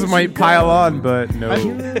you guys might pile on, but no.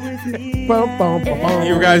 You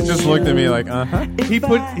guys just looked at me like, He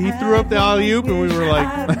threw up the alley-oop, and we were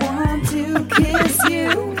like,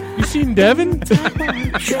 "You seen Devin?"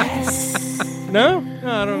 No,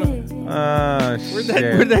 I don't know. Shit.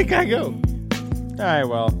 Where'd that guy go? All right,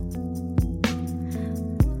 well.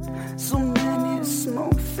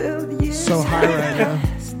 So high right now.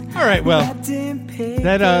 All right, well,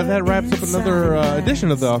 that wraps up another edition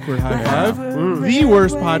of the Awkward High Five, the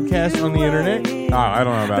worst podcast on the internet. Oh, I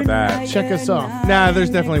don't know about that. Check us off. Nah, there's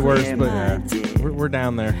definitely worse, but we're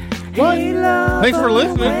down there. What? Thanks for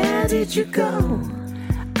listening.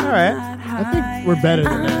 All right. I think we're better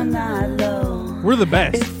than that. We're the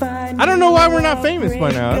best. I don't know why we're not famous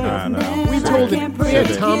by now. I don't know. We had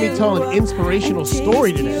Tommy tell an inspirational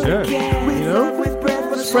story today. Good. You know?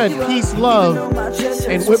 Spread peace, love,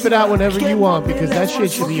 and whip it out whenever you want, because that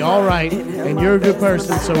shit should be all right, and you're a good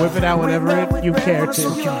person, so whip it out whenever you care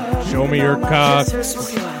to. Show me your cock. All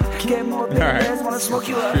right.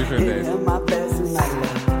 Future days.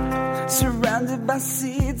 Surrounded by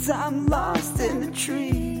seeds, I'm lost in the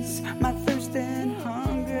trees. My thirst and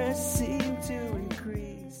hunger seem to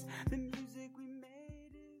increase. The music we made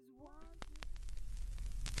is one.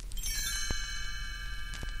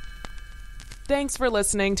 Thanks for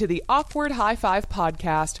listening to the Awkward High Five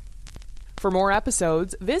podcast. For more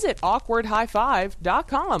episodes, visit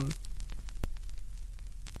awkwardhighfive.com.